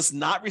agent does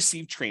not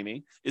receive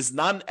training, is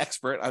not an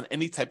expert on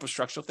any type of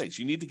structural things.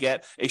 You need to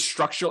get a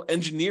structural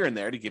engineer in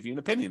there to give you an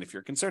opinion if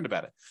you're concerned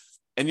about it.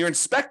 And your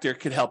inspector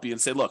could help you and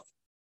say, look,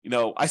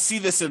 I see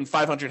this in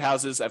 500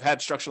 houses. I've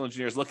had structural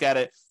engineers look at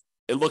it.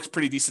 It looks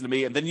pretty decent to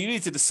me. And then you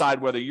need to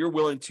decide whether you're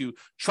willing to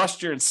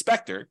trust your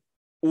inspector,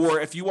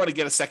 or if you want to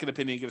get a second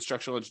opinion, get a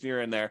structural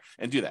engineer in there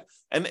and do that.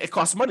 And it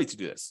costs money to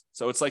do this.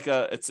 So it's like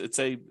it's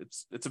a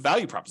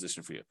value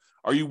proposition for you.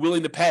 Are you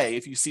willing to pay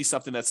if you see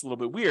something that's a little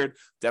bit weird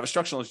to have a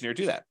structural engineer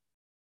do that?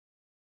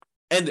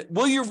 And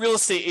will your real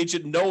estate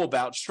agent know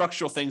about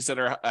structural things that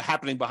are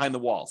happening behind the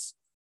walls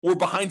or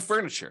behind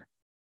furniture?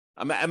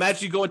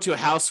 Imagine you go into a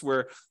house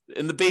where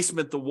in the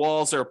basement, the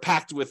walls are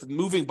packed with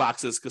moving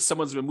boxes because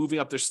someone's been moving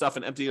up their stuff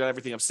and emptying out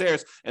everything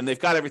upstairs, and they've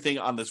got everything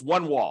on this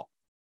one wall.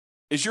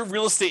 Is your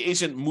real estate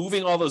agent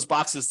moving all those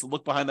boxes to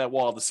look behind that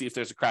wall to see if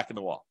there's a crack in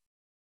the wall?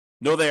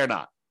 No, they are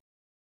not.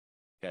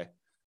 Okay.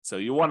 So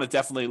you want to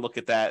definitely look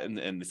at that.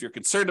 And if you're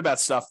concerned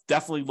about stuff,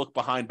 definitely look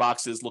behind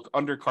boxes, look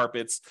under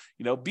carpets,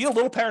 be a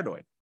little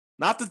paranoid.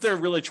 Not that they're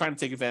really trying to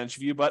take advantage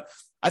of you, but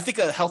I think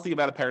a healthy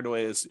amount of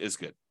paranoia is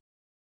good.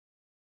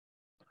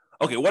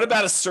 Okay, what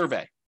about a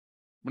survey?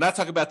 We're not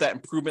talking about that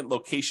improvement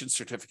location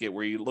certificate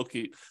where you look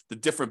at the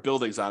different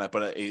buildings on it,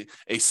 but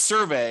a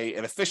survey,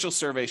 an official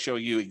survey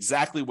showing you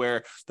exactly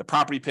where the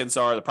property pins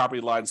are, the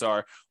property lines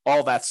are,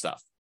 all that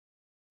stuff.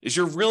 Is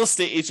your real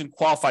estate agent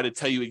qualified to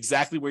tell you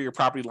exactly where your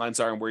property lines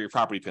are and where your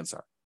property pins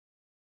are?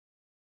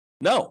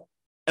 No.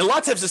 And a lot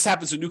of times this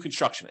happens with new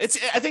construction. I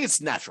think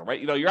it's natural, right?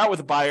 You're out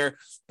with a buyer.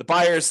 The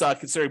buyer's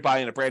considering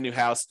buying a brand new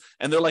house,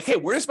 and they're like, hey,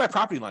 where does my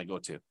property line go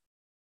to?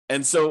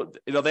 And so,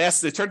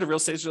 they turn to real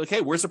estate agent, like, hey,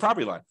 where's the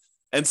property line?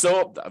 And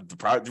so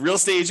the real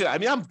estate agent,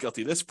 I'm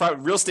guilty of this.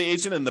 Real estate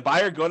agent and the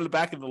buyer go to the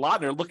back of the lot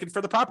and they're looking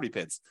for the property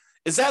pins.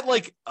 Is that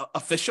like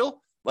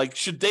official? Like,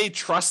 should they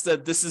trust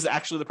that this is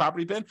actually the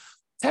property pin?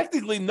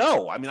 Technically,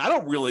 no. I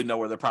don't really know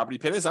where the property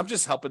pin is. I'm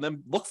just helping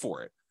them look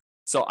for it.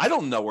 So I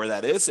don't know where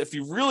that is. If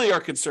you really are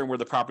concerned where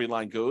the property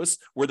line goes,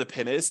 where the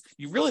pin is,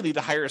 you really need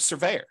to hire a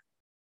surveyor.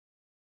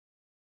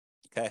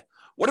 Okay.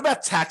 What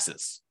about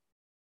taxes?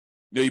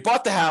 You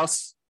bought the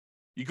house.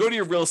 You go to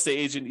your real estate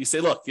agent, you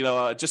say, look,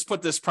 just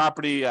put this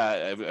property,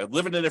 I'm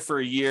living in it for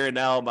a year, and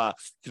now I'm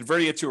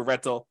converting it to a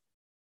rental.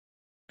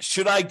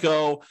 Should I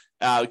go?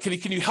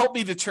 Can you help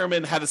me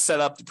determine how to set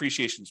up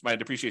my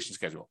depreciation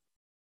schedule?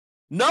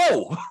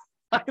 No,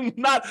 I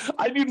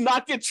do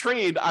not get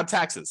trained on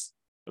taxes.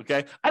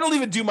 Okay. I don't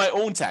even do my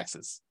own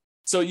taxes.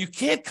 So you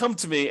can't come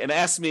to me and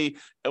ask me,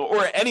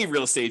 or any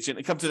real estate agent,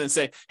 and come to them and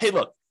say, hey,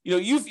 look,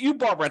 you've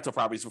bought rental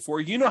properties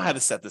before. You know how to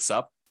set this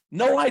up.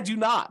 No, I do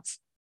not.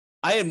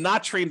 I am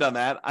not trained on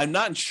that. I'm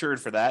not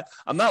insured for that.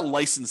 I'm not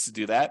licensed to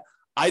do that.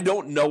 I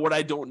don't know what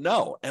I don't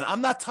know. And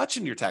I'm not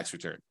touching your tax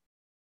return.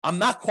 I'm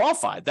not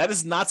qualified. That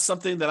is not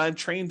something that I'm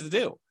trained to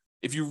do.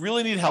 If you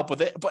really need help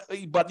with it,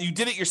 but you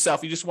did it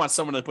yourself, you just want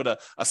someone to put a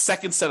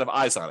second set of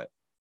eyes on it.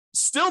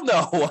 Still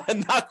no,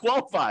 I'm not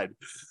qualified.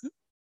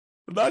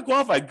 I'm not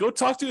qualified. Go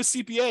talk to a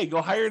CPA.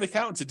 Go hire an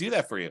accountant to do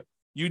that for you.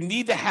 You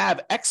need to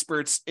have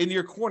experts in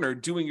your corner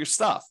doing your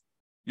stuff.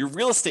 Your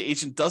real estate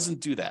agent doesn't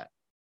do that.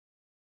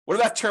 What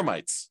about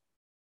termites?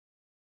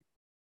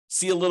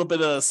 See a little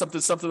bit of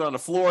something on the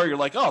floor. You're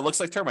like, oh, it looks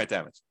like termite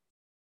damage.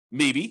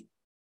 Maybe.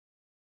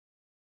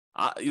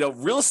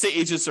 Real estate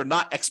agents are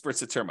not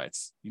experts at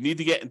termites. You need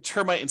to get a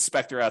termite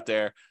inspector out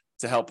there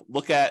to help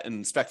look at and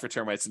inspect for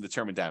termites and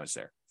determine damage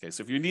there. Okay,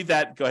 so if you need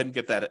that, go ahead and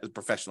get that as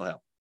professional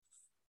help.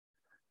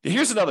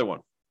 Here's another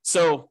one.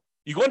 So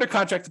you go under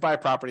contract to buy a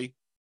property.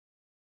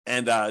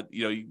 And,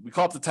 we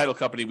call up the title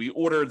company. We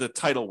order the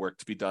title work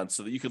to be done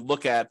so that you can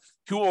look at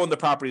who owned the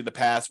property in the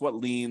past, what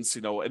liens,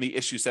 any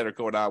issues that are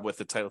going on with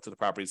the title to the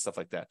property and stuff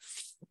like that.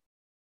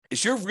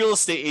 Is your real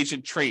estate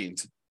agent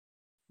trained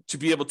to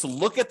be able to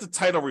look at the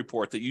title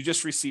report that you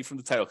just received from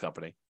the title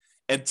company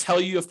and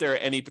tell you if there are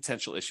any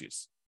potential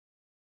issues?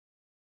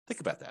 Think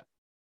about that.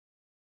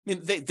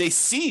 They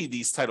see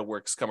these title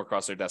works come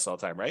across their desk all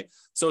the time, right?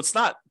 So it's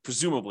not,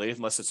 presumably,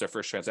 unless it's their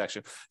first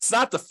transaction, it's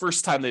not the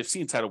first time they've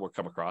seen title work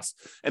come across.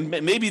 And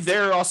maybe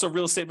they're also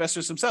real estate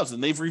investors themselves,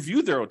 and they've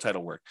reviewed their own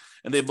title work,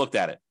 and they've looked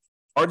at it.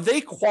 Are they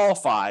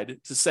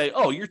qualified to say,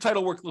 oh, your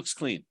title work looks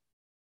clean?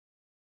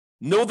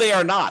 No, they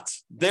are not.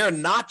 They're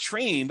not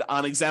trained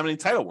on examining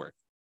title work.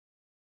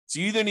 So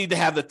you either need to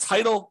have the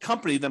title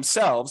company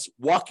themselves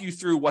walk you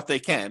through what they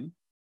can,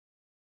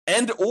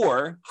 and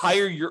or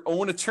hire your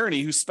own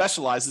attorney who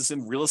specializes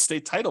in real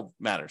estate title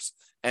matters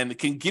and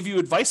can give you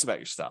advice about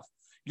your stuff.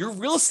 Your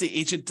real estate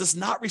agent does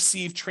not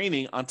receive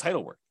training on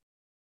title work.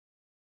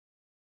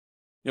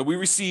 We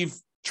receive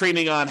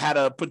training on how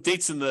to put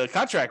dates in the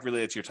contract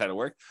related to your title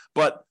work,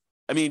 but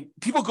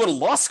people go to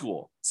law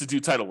school to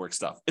do title work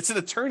stuff. It's an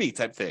attorney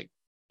type thing.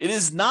 It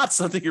is not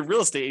something your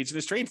real estate agent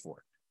is trained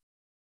for.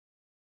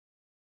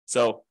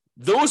 So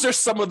those are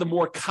some of the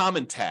more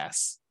common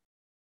tasks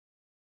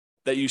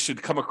that you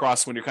should come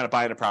across when you're kind of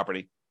buying a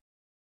property.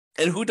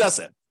 And who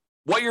doesn't?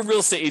 What your real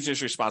estate agent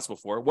is responsible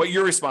for, what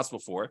you're responsible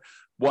for,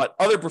 what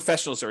other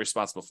professionals are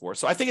responsible for.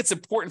 So I think it's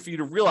important for you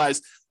to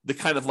realize the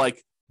kind of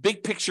like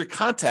big picture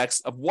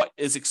context of what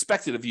is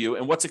expected of you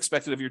and what's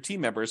expected of your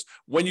team members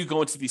when you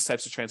go into these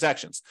types of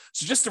transactions.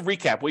 So just to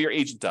recap what your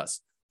agent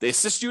does. They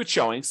assist you with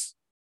showings.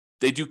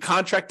 They do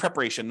contract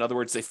preparation. In other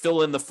words, they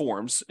fill in the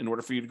forms in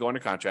order for you to go under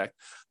contract.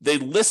 They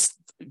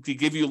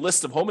give you a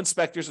list of home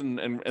inspectors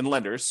and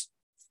lenders.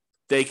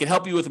 They can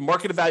help you with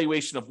market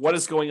evaluation of what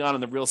is going on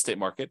in the real estate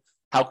market,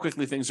 how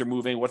quickly things are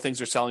moving, what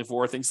things are selling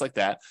for, things like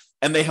that.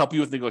 And they help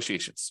you with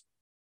negotiations.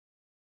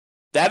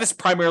 That is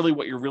primarily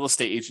what your real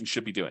estate agent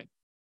should be doing,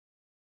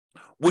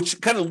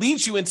 which kind of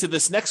leads you into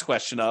this next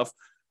question of,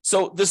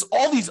 so there's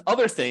all these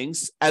other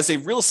things as a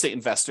real estate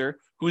investor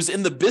who's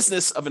in the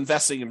business of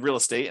investing in real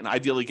estate and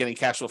ideally getting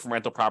cash flow from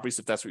rental properties,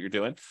 if that's what you're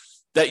doing,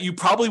 that you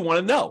probably want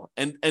to know.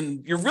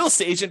 And your real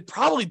estate agent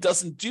probably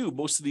doesn't do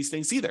most of these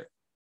things either.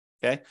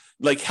 Okay.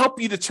 Like help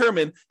you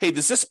determine, hey,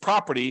 does this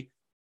property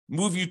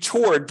move you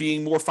toward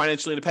being more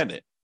financially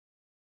independent?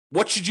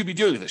 What should you be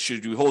doing with this?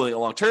 Should you be holding it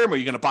long term? Or are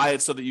you going to buy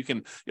it so that you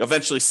can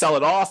eventually sell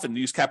it off and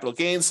use capital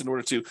gains in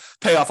order to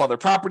pay off other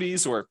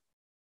properties, or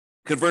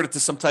convert it to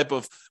some type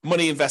of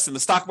money invest in the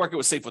stock market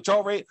with safe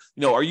withdrawal rate?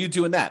 Are you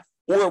doing that?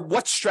 Or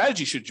what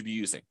strategy should you be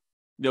using?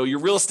 Your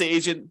real estate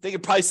agent, they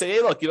could probably say,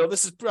 hey, look,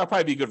 this is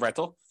probably be a good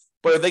rental.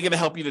 But are they going to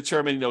help you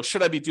determine,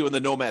 should I be doing the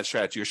nomad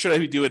strategy, or should I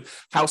be doing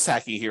house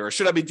hacking here, or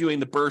should I be doing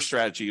the BRRRR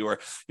strategy, or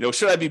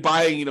should I be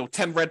buying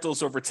 10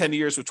 rentals over 10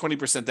 years with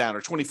 20% down,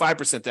 or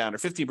 25% down, or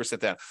 15%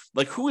 down?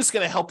 Like, who is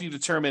going to help you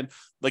determine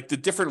like the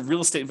different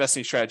real estate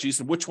investing strategies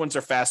and which ones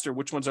are faster,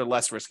 which ones are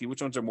less risky,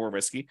 which ones are more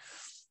risky?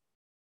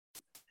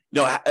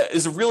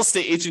 Is a real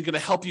estate agent going to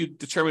help you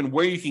determine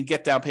where you can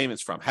get down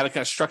payments from, how to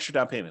kind of structure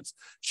down payments?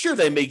 Sure,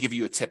 they may give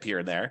you a tip here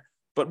and there,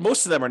 but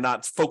most of them are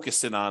not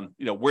focused in on,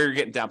 where you're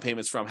getting down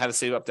payments from, how to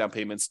save up down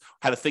payments,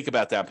 how to think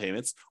about down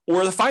payments,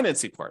 or the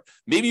financing part.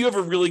 Maybe you have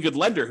a really good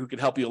lender who can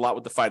help you a lot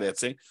with the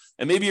financing,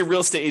 and maybe a real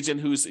estate agent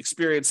who's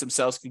experienced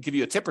themselves can give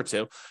you a tip or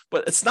two,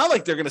 but it's not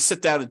like they're going to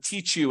sit down and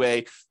teach you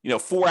a,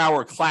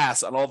 4-hour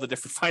class on all the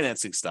different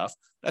financing stuff.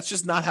 That's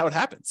just not how it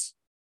happens.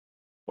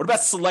 What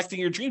about selecting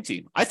your dream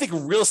team? I think a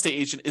real estate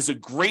agent is a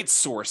great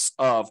source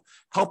of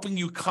helping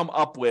you come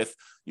up with,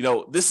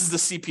 this is the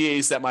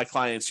CPAs that my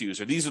clients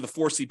use, or these are the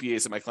 4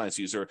 CPAs that my clients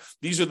use, or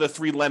these are the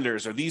 3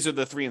 lenders, or these are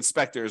the 3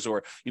 inspectors,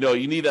 or,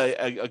 you need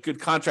a good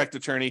contract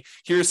attorney.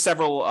 Here's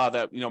several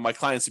that, my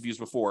clients have used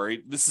before.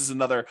 This is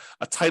a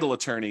title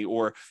attorney,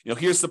 or,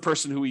 here's the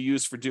person who we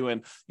use for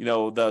doing,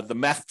 the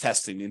meth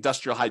testing, the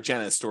industrial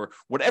hygienist, or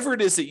whatever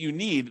it is that you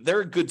need.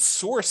 They're a good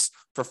source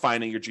for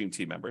finding your dream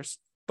team members.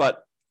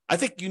 But I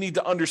think you need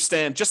to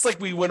understand, just like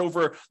we went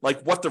over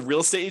like what the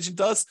real estate agent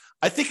does,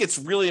 I think it's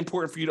really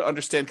important for you to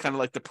understand kind of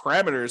like the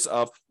parameters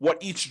of what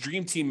each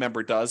dream team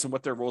member does and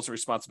what their roles and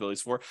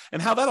responsibilities for and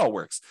how that all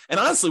works. And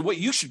honestly, what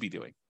you should be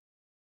doing,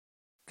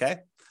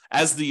 okay,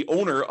 as the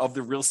owner of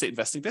the real estate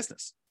investing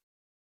business.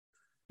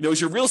 Is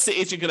your real estate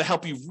agent going to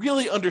help you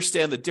really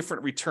understand the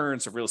different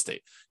returns of real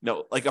estate?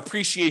 Like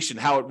appreciation,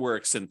 how it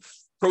works, and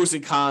pros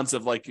and cons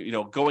of like,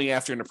 going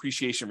after an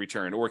appreciation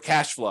return, or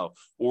cash flow,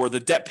 or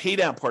the debt pay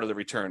down part of the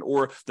return,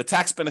 or the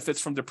tax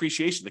benefits from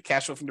depreciation, the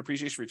cash flow from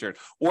depreciation return,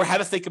 or how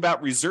to think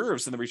about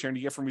reserves and the return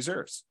you get from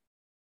reserves.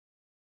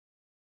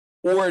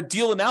 Or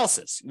deal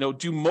analysis.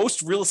 Do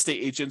most real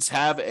estate agents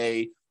have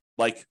a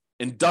like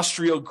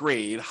industrial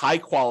grade, high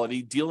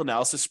quality deal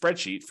analysis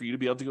spreadsheet for you to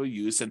be able to go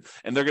use? And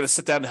they're going to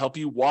sit down and help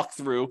you walk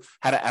through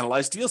how to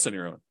analyze deals on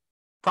your own?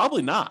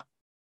 Probably not.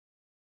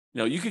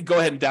 You could go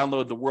ahead and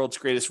download the world's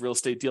greatest real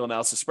estate deal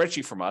analysis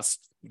spreadsheet from us.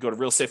 You go to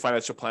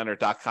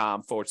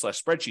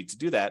realestatefinancialplanner.com/spreadsheet to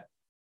do that.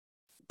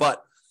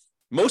 But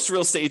most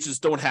real estate agents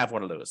don't have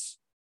one of those.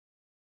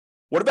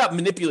 What about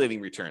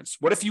manipulating returns?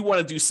 What if you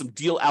want to do some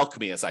deal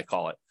alchemy, as I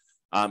call it?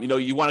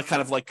 You want to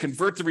kind of like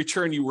convert the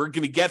return you were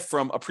going to get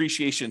from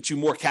appreciation to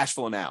more cash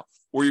flow now,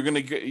 or you're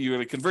going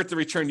to convert the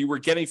return you were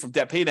getting from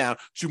debt pay down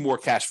to more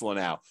cash flow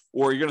now,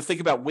 or you're going to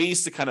think about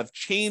ways to kind of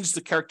change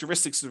the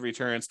characteristics of the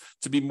returns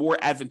to be more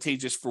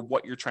advantageous for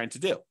what you're trying to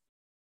do.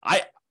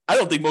 I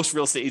don't think most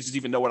real estate agents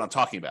even know what I'm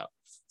talking about.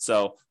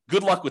 So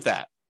good luck with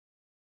that.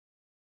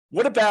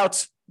 What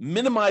about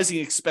minimizing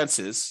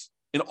expenses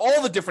in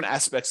all the different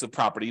aspects of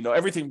property?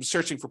 Everything from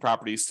searching for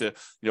properties to,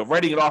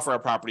 writing an offer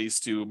on properties,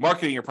 to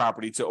marketing your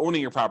property, to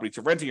owning your property,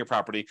 to renting your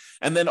property,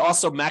 and then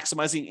also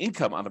maximizing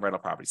income on the rental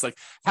properties. Like,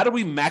 how do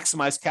we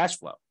maximize cash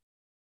flow?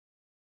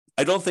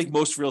 I don't think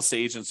most real estate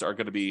agents are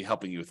going to be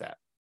helping you with that.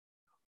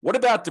 What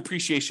about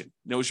depreciation?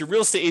 Is your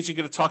real estate agent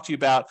going to talk to you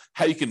about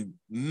how you can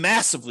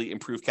massively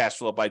improve cash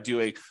flow by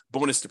doing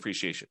bonus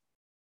depreciation?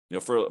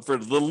 For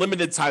the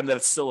limited time that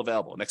it's still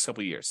available, next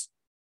couple of years?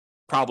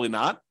 Probably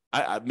not.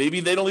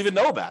 Maybe they don't even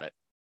know about it.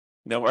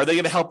 Are they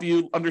going to help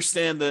you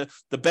understand the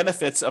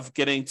benefits of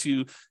getting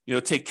to,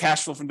 take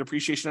cash flow from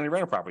depreciation on your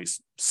rental properties?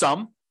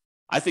 Some.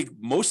 I think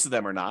most of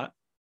them are not.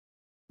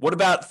 What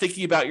about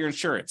thinking about your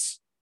insurance?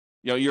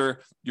 Your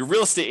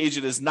real estate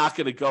agent is not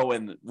going to go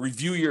and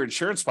review your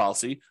insurance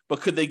policy, but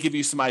could they give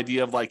you some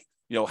idea of like,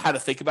 how to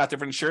think about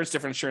different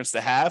insurance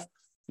to have,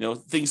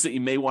 things that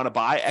you may want to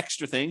buy,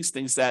 extra things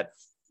that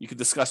you could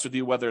discuss with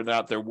you whether or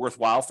not they're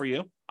worthwhile for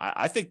you.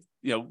 I think,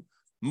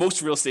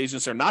 most real estate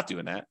agents are not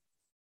doing that.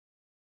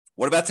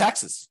 What about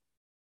taxes?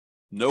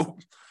 No,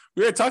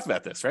 we already talked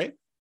about this, right?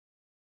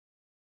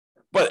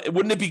 But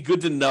wouldn't it be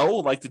good to know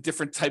like the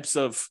different types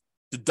of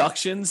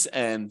deductions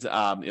and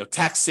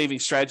tax saving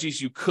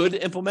strategies you could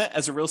implement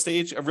as a real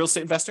estate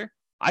investor?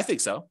 I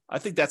think so. I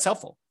think that's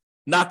helpful.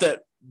 Not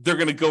that they're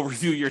going to go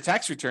review your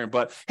tax return,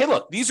 but hey,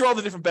 look, these are all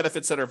the different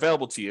benefits that are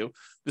available to you.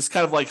 This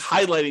kind of like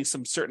highlighting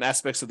some certain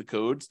aspects of the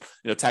code,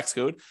 tax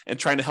code, and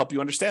trying to help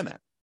you understand that.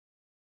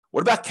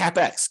 What about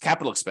CapEx,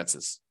 capital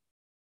expenses?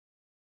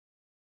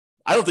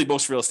 I don't think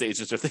most real estate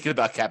agents are thinking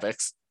about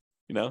CapEx,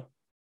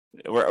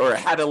 or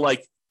how to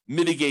like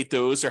mitigate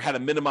those, or how to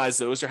minimize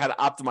those, or how to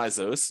optimize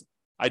those.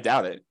 I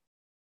doubt it.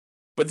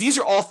 But these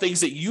are all things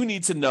that you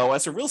need to know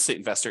as a real estate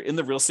investor in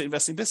the real estate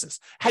investing business.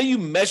 How do you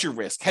measure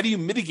risk? How do you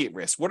mitigate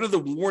risk? What are the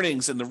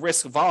warnings and the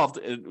risks involved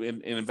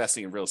in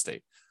investing in real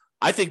estate?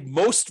 I think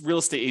most real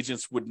estate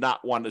agents would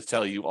not want to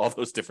tell you all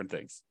those different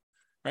things,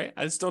 right?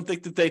 I just don't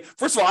think that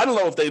first of all, I don't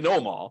know if they know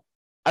them all.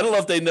 I don't know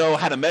if they know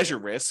how to measure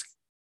risk.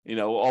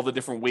 All the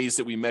different ways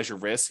that we measure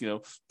risk,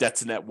 debt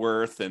to net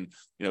worth and,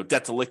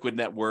 debt to liquid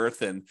net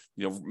worth and,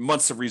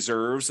 months of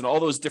reserves and all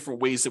those different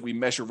ways that we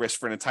measure risk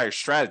for an entire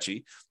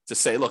strategy to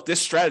say, look,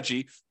 this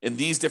strategy in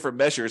these different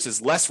measures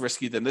is less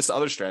risky than this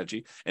other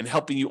strategy, and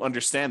helping you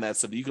understand that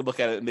so that you can look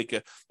at it and make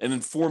an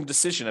informed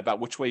decision about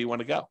which way you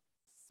want to go.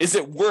 Is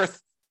it worth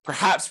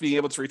perhaps being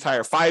able to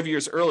retire 5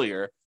 years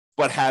earlier,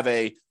 but have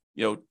a,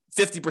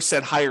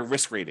 50% higher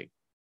risk rating?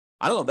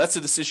 I don't know. That's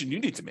a decision you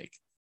need to make.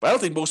 But I don't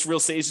think most real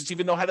estate agents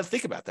even know how to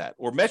think about that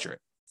or measure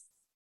it.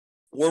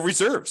 Or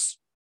reserves.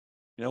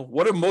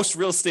 What do most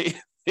real estate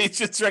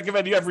agents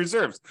recommend you have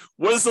reserves?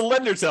 What is the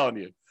lender telling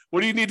you?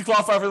 What do you need to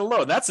qualify for the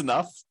loan? That's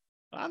enough.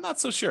 I'm not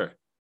so sure.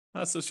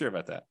 Not so sure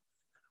about that.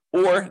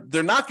 Or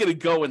they're not going to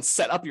go and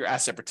set up your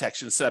asset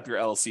protection, set up your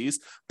LLCs,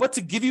 but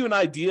to give you an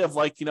idea of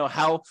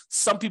how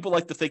some people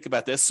like to think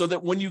about this, so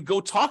that when you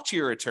go talk to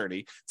your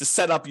attorney to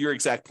set up your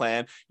exact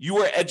plan, you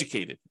are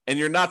educated and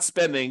you're not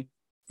spending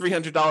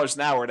 $300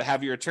 an hour to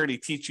have your attorney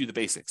teach you the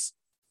basics.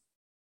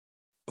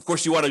 Of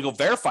course, you want to go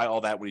verify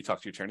all that when you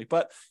talk to your attorney,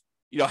 but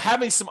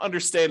having some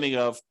understanding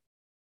of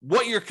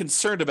what you're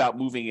concerned about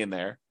moving in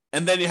there,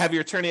 and then you have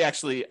your attorney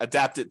actually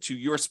adapt it to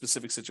your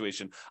specific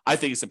situation, I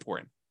think is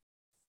important.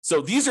 So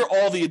these are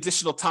all the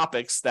additional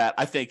topics that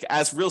I think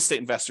as real estate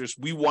investors,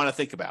 we want to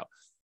think about.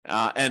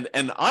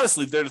 And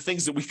honestly, they're the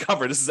things that we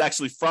cover. This is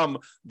actually from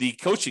the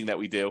coaching that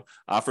we do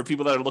for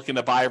people that are looking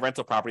to buy a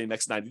rental property in the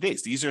next 90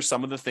 days. These are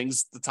some of the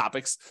things, the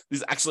topics.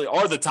 These actually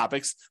are the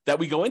topics that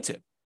we go into.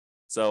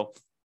 So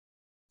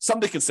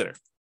something to consider.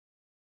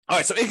 All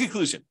right. So in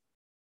conclusion,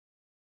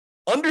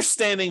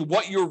 understanding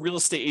what your real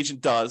estate agent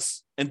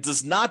does and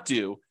does not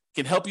do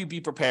can help you be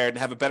prepared and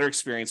have a better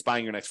experience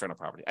buying your next rental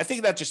property. I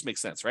think that just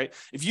makes sense, right?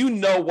 If you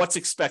know what's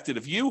expected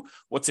of you,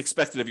 what's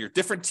expected of your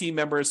different team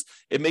members,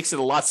 it makes it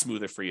a lot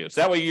smoother for you.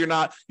 So that way you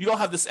don't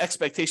have this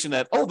expectation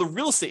that, the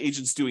real estate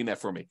agent's doing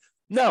that for me.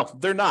 No,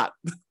 they're not.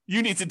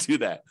 You need to do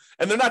that.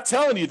 And they're not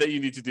telling you that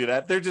you need to do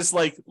that. They're just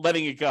like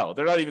letting it go.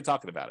 They're not even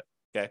talking about it,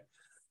 okay?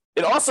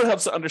 It also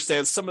helps to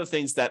understand some of the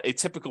things that a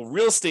typical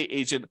real estate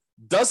agent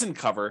doesn't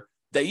cover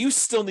that you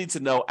still need to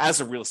know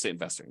as a real estate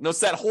investor. It's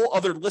that whole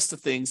other list of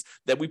things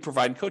that we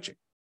provide in coaching.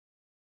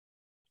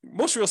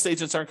 Most real estate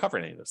agents aren't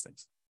covering any of those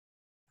things.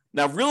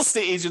 Now, real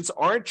estate agents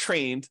aren't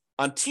trained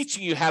on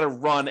teaching you how to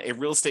run a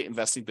real estate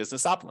investing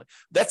business optimally.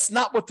 That's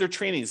not what their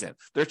training is in.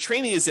 Their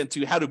training is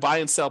into how to buy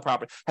and sell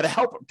property, how to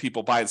help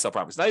people buy and sell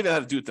properties, not even how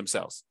to do it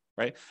themselves,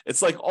 right?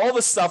 It's like all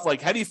this stuff,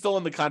 like how do you fill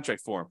in the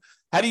contract form?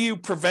 How do you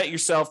prevent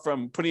yourself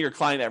from putting your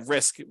client at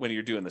risk when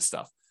you're doing this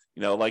stuff?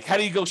 Like how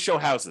do you go show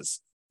houses?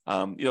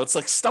 It's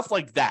like stuff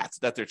like that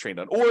they're trained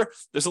on. Or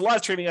there's a lot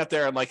of training out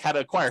there on like how to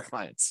acquire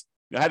clients,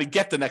 how to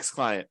get the next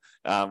client.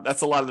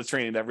 That's a lot of the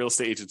training that real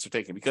estate agents are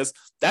taking because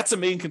that's a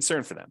main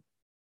concern for them.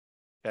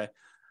 Okay.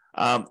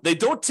 They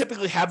don't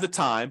typically have the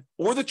time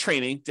or the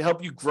training to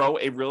help you grow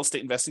a real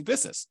estate investing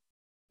business.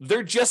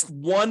 They're just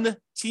one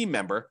team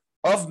member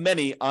of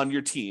many on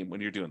your team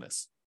when you're doing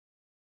this.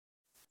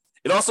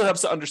 It also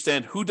helps to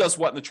understand who does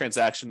what in the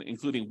transaction,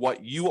 including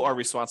what you are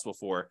responsible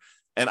for.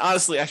 And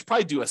honestly, I should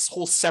probably do a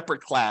whole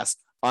separate class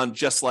on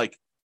just like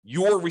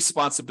your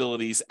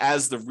responsibilities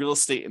as the real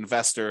estate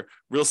investor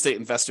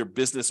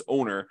business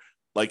owner,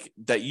 like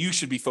that you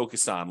should be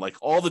focused on, like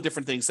all the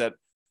different things that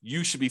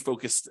you should be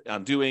focused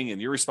on doing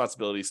and your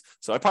responsibilities.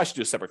 So I probably should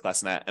do a separate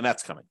class on that, and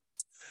that's coming.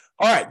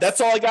 All right,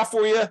 that's all I got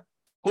for you.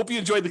 Hope you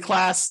enjoyed the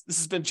class. This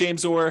has been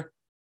James Orr.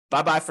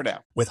 Bye-bye for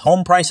now. With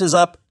home prices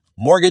up,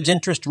 mortgage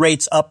interest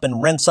rates up,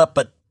 and rents up,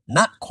 but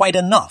not quite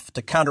enough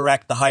to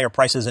counteract the higher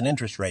prices and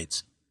interest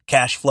rates,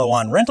 cash flow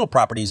on rental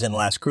properties in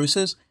Las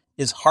Cruces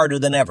is harder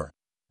than ever.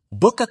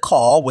 Book a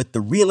call with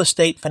the Real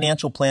Estate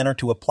Financial Planner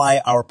to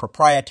apply our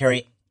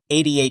proprietary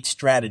 88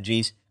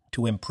 strategies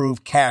to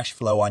improve cash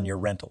flow on your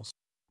rentals.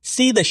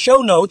 See the show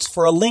notes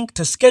for a link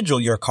to schedule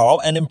your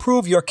call and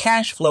improve your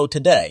cash flow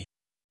today.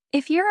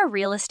 If you're a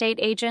real estate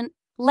agent,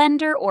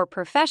 lender, or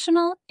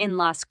professional in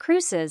Las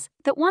Cruces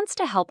that wants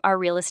to help our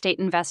real estate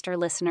investor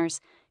listeners,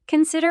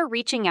 consider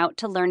reaching out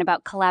to learn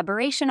about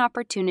collaboration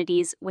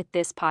opportunities with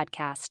this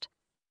podcast.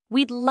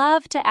 We'd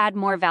love to add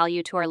more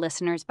value to our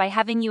listeners by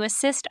having you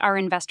assist our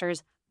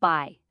investors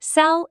buy,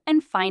 sell,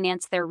 and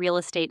finance their real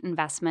estate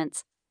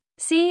investments.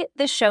 See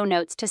the show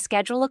notes to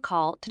schedule a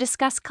call to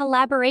discuss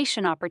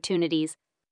collaboration opportunities